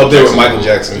wasn't that up there with Michael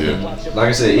Jackson. Yeah. Like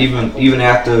I said, even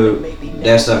after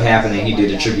that stuff happened and he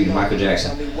did a tribute to Michael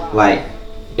Jackson, like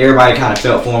everybody kind of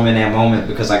felt for him in that moment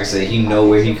because, like I said, he know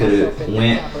where he could have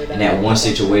went, and that one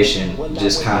situation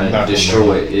just kind of Knocked him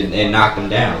destroyed it and knocked him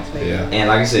down. Yeah. And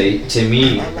like I said, to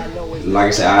me, like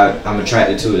I said, I'm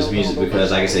attracted to his music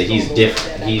because, like I said, he's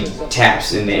different. He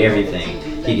taps into everything.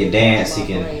 He can dance, he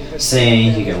can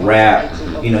sing, he can rap.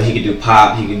 You know, he can do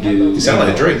pop, he can do. He sound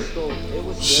like Drake.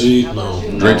 No.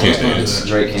 Drake can't let's not do dance. that.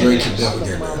 Drake can't Drake dance. can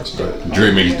definitely can't dance.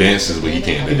 Drake makes dances, but he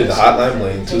can't He did the dance. Hotline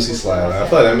Bling, Tootsie Slide. I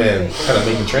feel like that man kind of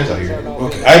making trends out here.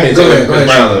 Okay. I mean, Go ahead, Chris Sean,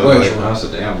 Brown, go though, ahead, like- Sean. I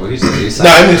said, damn, boy, he said, No,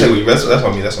 I didn't tell you. That's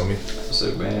on me. That's on me.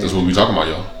 man. That's what we talking about,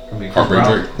 y'all. I mean, Chris Heartbreak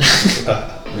Brown, Drake.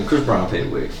 I mean, Chris Brown paid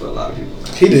the way for a lot of people,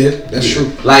 man. He did. That's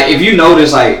true. Like, if you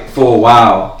notice, like, for a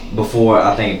while before,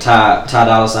 I think Ty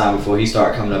Dolla $ign, before he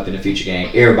started coming up in the feature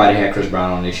game, everybody had Chris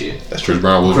Brown on their shit. That's Chris true.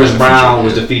 Brown was. Chris right in Brown the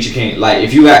was future. the feature king. Like,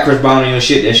 if you got Chris Brown on your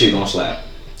shit, that shit gonna slap.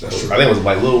 That's true. I think it was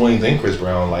like Lil Wayne and Chris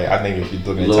Brown. Like I think if you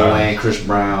look at Lil time, Wayne, Chris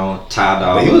Brown, Ty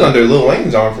Dolla. but he was under Lil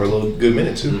Wayne's arm for a little good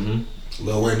minute too. Mm-hmm.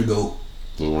 Lil Wayne to go.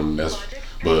 Lil Wayne,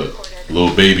 but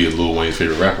Lil Baby is Lil Wayne's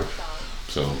favorite rapper.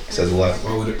 So, Says a lot.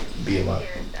 Why would it? Be a lot.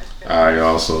 alright,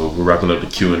 y'all. So we're wrapping up the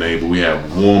Q&A, but we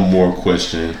have one more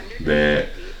question that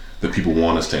the people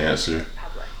want us to answer.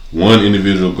 One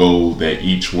individual goal that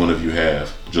each one of you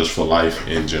have, just for life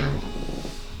in general.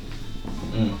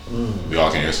 We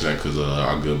all can answer that because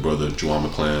our good brother Juwan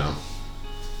McClam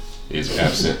is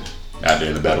absent out there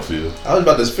in the battlefield. I was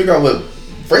about to figure out what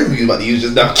phrase we was about to use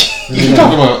just now. You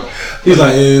talking about? He's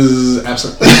like, is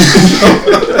absent.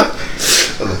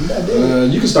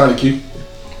 You can start it, Q.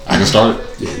 I can start it.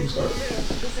 Yeah, you can start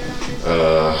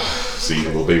it. See,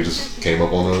 Lil Baby just came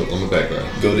up on the background.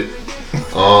 Go to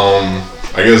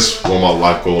I guess one of my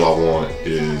life goal I want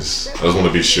is I just want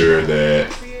to be sure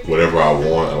that whatever I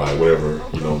want, or like whatever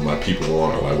my people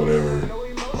want, or like whatever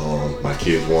my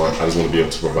kids want, I just want to be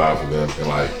able to provide for them, and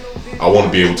like I want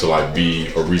to be able to like be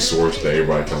a resource that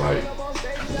everybody can like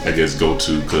I guess go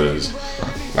to, because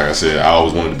like I said, I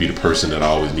always wanted to be the person that I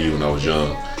always needed when I was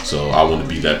young, so I want to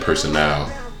be that person now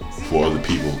for other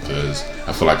people, because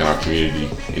I feel like in our community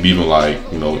and even like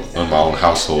in my own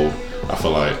household, I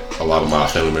feel like a lot of my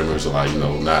family members are like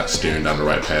not steering down the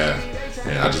right path,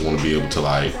 and I just want to be able to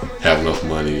like have enough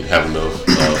money, have enough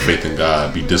faith in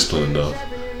God, be disciplined enough,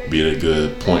 be at a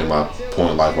good point in life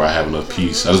where I have enough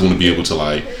peace. I just want to be able to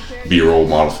like be a role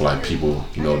model for like people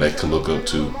that can look up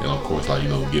to, and of course like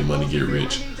get money, get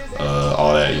rich,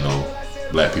 all that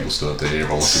black people stuff that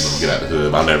everyone wants to get out the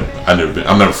hood. But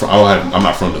I'm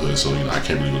not from the hood, so I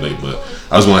can't really relate. But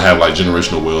I just want to have like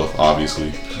generational wealth,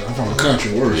 obviously. I'm from the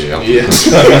country, worse. Yeah,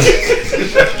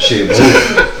 Shit,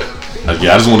 I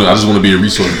just want to be a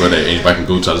resource, brother. And if I can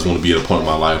go to, I just want to be at a point in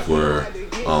my life where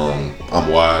I'm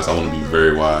wise. I want to be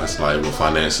very wise, like with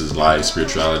finances, life,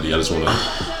 spirituality. I just want to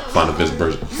find the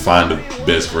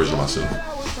best version of myself.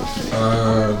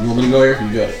 You want me to go here?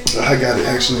 You got it. I got it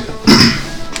actually.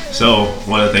 So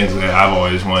one of the things that I've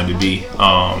always wanted to be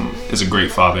is a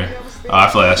great father. I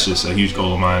feel like that's just a huge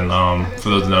goal of mine. For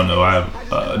those that don't know, I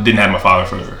didn't have my father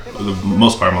for the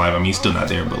most part of my life. I mean, he's still not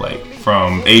there, but like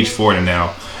from age 4 to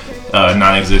now,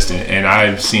 non-existent. And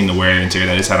I've seen the wear and tear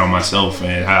that it's had on myself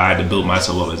and how I had to build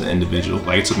myself up as an individual.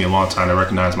 Like it took me a long time to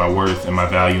recognize my worth and my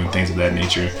value and things of that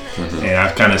nature. Mm-hmm. And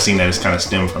I've kind of seen that it's kind of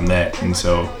stemmed from that. And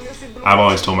so I've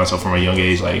always told myself from a young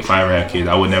age, like if I ever have kids,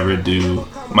 I would never do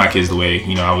my kids the way,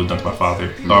 I was done to my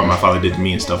father, or my father did to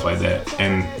me and stuff like that.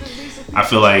 And I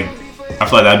feel like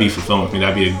that'd be fulfilling for me.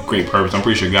 That'd be a great purpose. I'm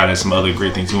pretty sure God has some other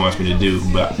great things He wants me to do.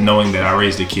 But knowing that I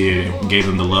raised a kid and gave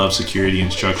them the love, security,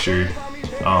 and structure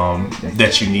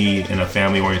that you need in a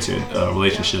family-oriented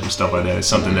relationship and stuff like that is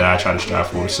something that I try to strive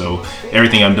for. So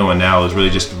everything I'm doing now is really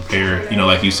just to prepare,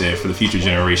 like you said, for the future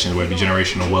generation, whether it be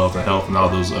generational wealth and health and all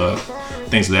those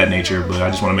things of that nature. But I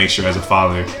just want to make sure as a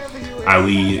father, I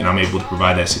lead and I'm able to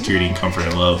provide that security and comfort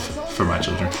and love for my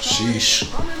children. Sheesh.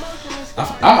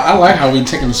 I like how we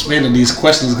taking a spin at these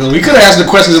questions because we could have asked the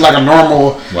questions like a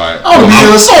normal. Right. I want to be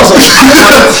a so-and-so.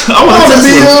 I want to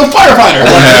be a firefighter.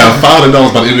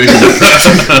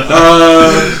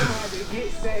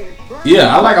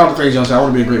 Yeah, I like all the things y'all say. I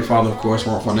want to be a great father, of course.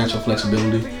 I want financial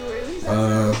flexibility.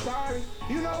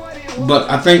 But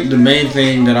I think the main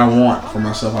thing that I want for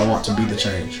myself, I want to be the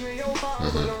change.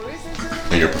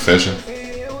 Mm-hmm. In your profession?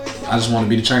 I just want to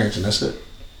be the change, and that's it.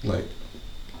 Like,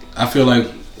 I feel like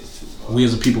we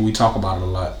as a people, we talk about it a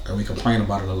lot, and we complain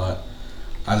about it a lot.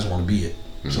 I just want to be it.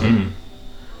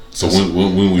 So when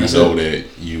will you know that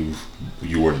you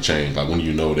were the change? Like when do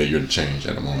you know that you're the change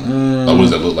at the moment? Like what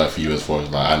does that look like for you as far as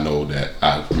like I know that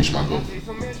I reached my goal?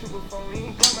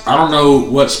 I don't know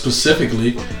what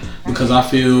specifically, because I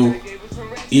feel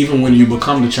even when you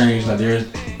become the change, like there's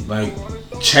like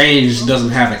change doesn't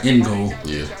have an end goal.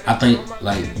 Yeah. I think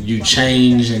like you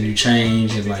change and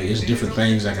like it's different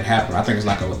things that can happen. I think it's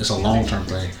like it's a long term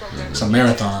thing. Mm-hmm. It's a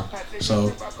marathon.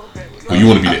 So but you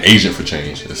want to be the agent for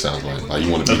change, it sounds like you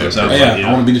want to be that person. Yeah,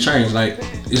 I want to be the change. Like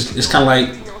it's kind of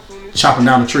like chopping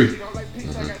down a tree.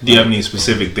 Mm-hmm. Do you have any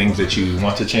specific things that you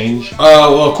want to change?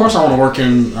 Well, of course I want to work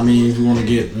in. I mean, if we want to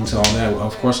get into all that,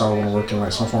 of course I want to work in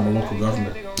like some form of local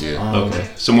government. Yeah. Okay.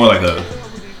 So more like I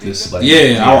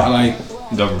like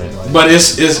government. Like. But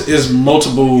it's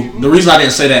multiple. The reason I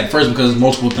didn't say that at first because it's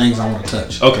multiple things I want to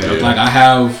touch. Okay. Like I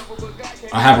have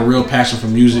a real passion for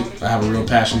music. I have a real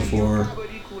passion for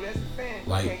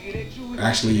like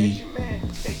actually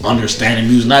understanding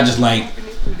music, not just like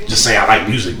just say I like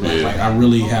music, but like I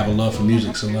really have a love for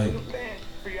music. So like,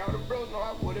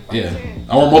 yeah,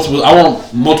 I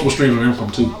want multiple streams of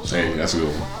income too. So hey, that's a good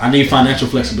one. I need financial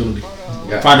flexibility,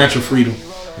 financial freedom.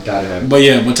 Gotta have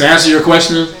it. But to answer your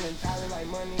question,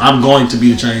 I'm going to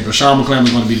be the change. Rashawn McClam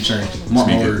is going to be the change. Mark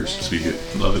my words. Speak it.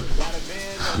 Love it.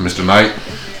 Mr. Knight.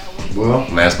 Well,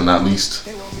 last but not least.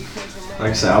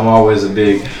 Like I said, I'm always a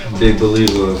big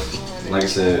believer of, like I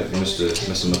said, Mr.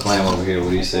 McClam over here,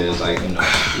 what he says, like,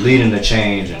 leading the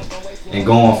change and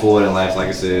going forward in life. Like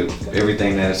I said,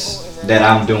 everything that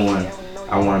I'm doing,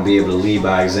 I want to be able to lead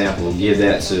by example, give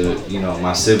that to,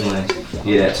 my siblings,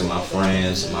 give that to my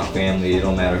friends, my family. It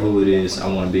don't matter who it is. I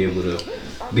want to be able to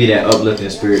be that uplifting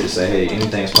spirit to say, hey,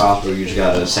 anything's possible. You just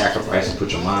gotta sacrifice and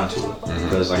put your mind to it. Mm-hmm.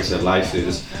 Because, like I said, life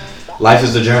is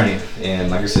the journey, and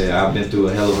like I said, I've been through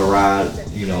a hell of a ride,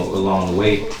 along the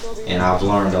way, and I've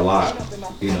learned a lot,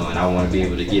 and I want to be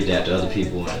able to give that to other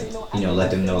people and, let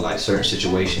them know like certain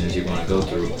situations you're going to go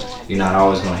through. You're not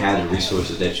always going to have the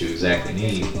resources that you exactly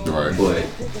need, right. But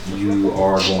you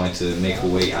are going to make a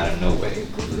way out of no way.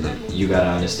 Mm-hmm. You got to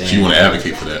understand. So you want to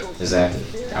advocate for that. Exactly.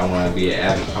 I want to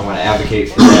advocate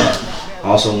for that. I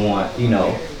also want,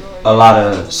 a lot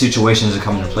of situations that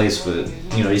come into place for,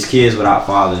 these kids without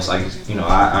fathers. Like,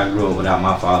 I grew up without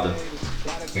my father.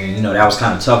 And, that was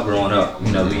kind of tough growing up,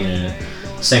 being in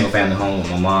a single family home with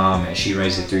my mom, and she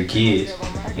raised 3 kids.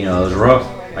 It was rough.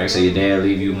 Like I said, your dad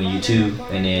leave you when you're 2.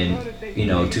 And then,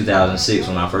 2006,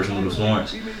 when I first moved to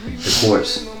Florence, the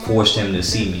courts forced him to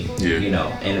see me. Yeah.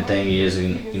 And the thing is,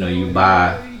 you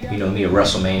buy, me a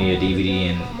WrestleMania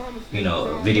DVD and,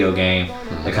 a video game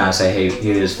to kind of say, hey,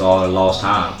 here's for all the lost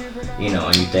time. you know,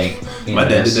 and you think, you My know,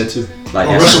 dad did that's- that too. Like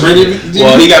Oh, that's- WrestleMania?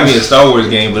 Well, he got me a Star Wars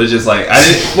game, but it's just like I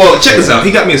didn't. Well, check this out.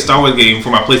 He got me a Star Wars game for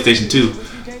my PlayStation 2,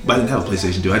 but I didn't have a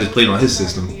PlayStation 2. I just played it on his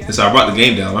system, and so I brought the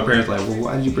game down. My parents were like, "Well,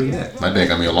 why did you bring that?" My dad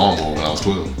got me a lawnmower when I was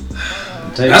 12.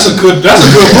 That's a good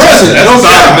present.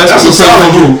 That's a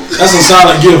solid gift. That's a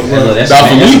solid gift, bro. That's Now,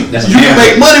 for me, that's You can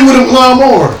make money with a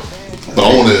lawnmower. But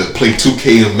I want to play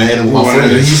 2K and Madden with my Well,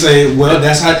 friends. he say, well,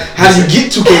 that's how do you get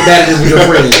 2K Madden with your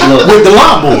friends? Look. With the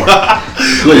lawnmower.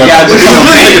 Look, you gotta do I'm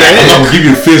something. gonna give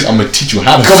you the fish. I'm gonna teach you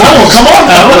how to. Come on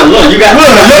now. Look, you got.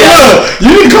 Look. You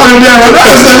didn't call him down right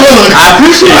now and say, look. I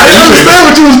appreciate I it. understand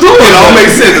what you was doing. It all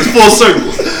makes sense. It's full circle.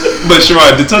 But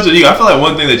Sherrod, to touch on you, I feel like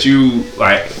one thing that you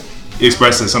like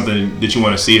express as something that you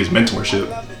want to see is mentorship.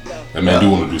 That man do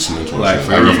want to do some mentorship. Like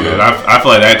for real, I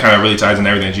feel like that kind of really ties in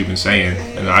everything that you've been saying,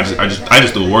 and I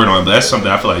just threw a word on it, but that's something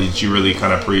I feel like that you really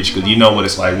kind of preach because you know what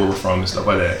it's like, where we're from and stuff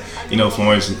like that. You know,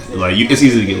 Florence, like it's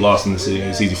easy to get lost in the city, and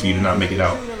it's easy for you to not make it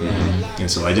out. Mm-hmm.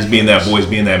 And so, like, just being that voice,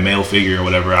 being that male figure or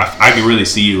whatever, I can really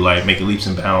see you like making leaps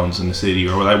and bounds in the city,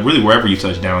 or like really wherever you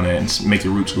touch down at, and make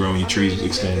your roots grow and your trees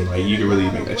extend. Like you can really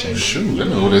make that change. Shoot, I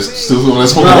know that's still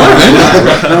that's what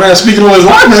Man, speaking of his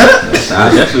life, man.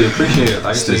 I definitely appreciate it. Like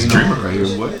I said, This you know, dreamer right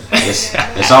here, boy.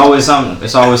 it's always something.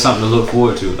 It's always something to look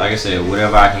forward to. Like I said,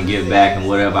 whatever I can give back and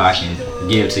whatever I can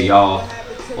give to y'all,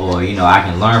 or you know, I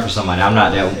can learn from somebody. I'm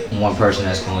not that one person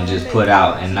that's going to just put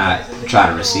out and not try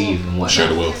to receive and whatnot. Share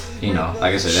the wealth. You know,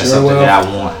 like I said, that's Share something wealth. that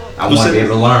I want. I Who want to said be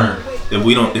able to learn.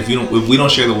 If we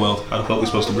don't share the wealth, how the fuck we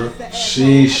supposed to grow?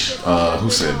 Sheesh. Who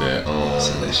said that?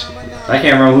 I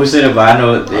can't remember who said it, but I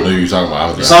know I know it. you talking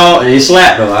about. The song it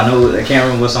slapped though. I know. I can't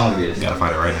remember what song it is. Gotta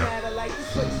find it right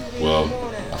now. Well,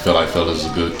 I feel like fellas,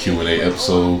 a good Q&A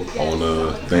episode. I want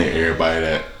to thank everybody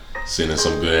that sent in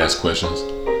some good ass questions.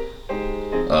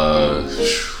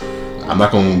 I'm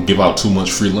not gonna give out too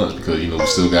much free lunch because you know we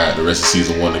still got the rest of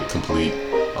season 1 to complete.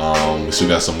 We still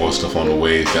got some more stuff on the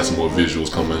way. Got some more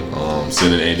visuals coming.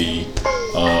 Send in any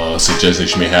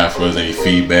suggestions you may have for us, any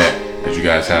feedback that you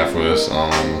guys have for us.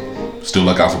 Still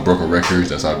look out for Broken Records.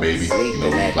 That's our baby. You know,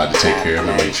 we like to take care of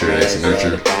it, make sure that's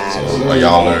nurtured. So like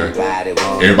y'all are,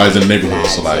 everybody's in the neighborhood.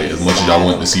 So like as much as y'all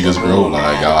want to see this grow,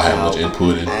 like y'all have much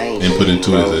input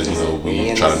into it as you know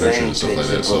we try to nurture and stuff like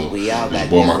that. So it's your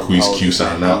boy Marquise Q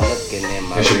signing out.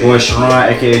 It's your boy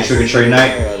Sharon, aka Trick or Treat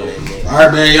Night. All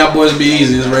right, man. Y'all boys be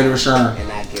easy. It's ready to shine.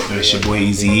 It's your boy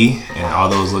EZ, and all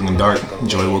those looking dark,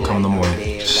 joy will come in the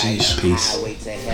morning. Sheesh. Peace.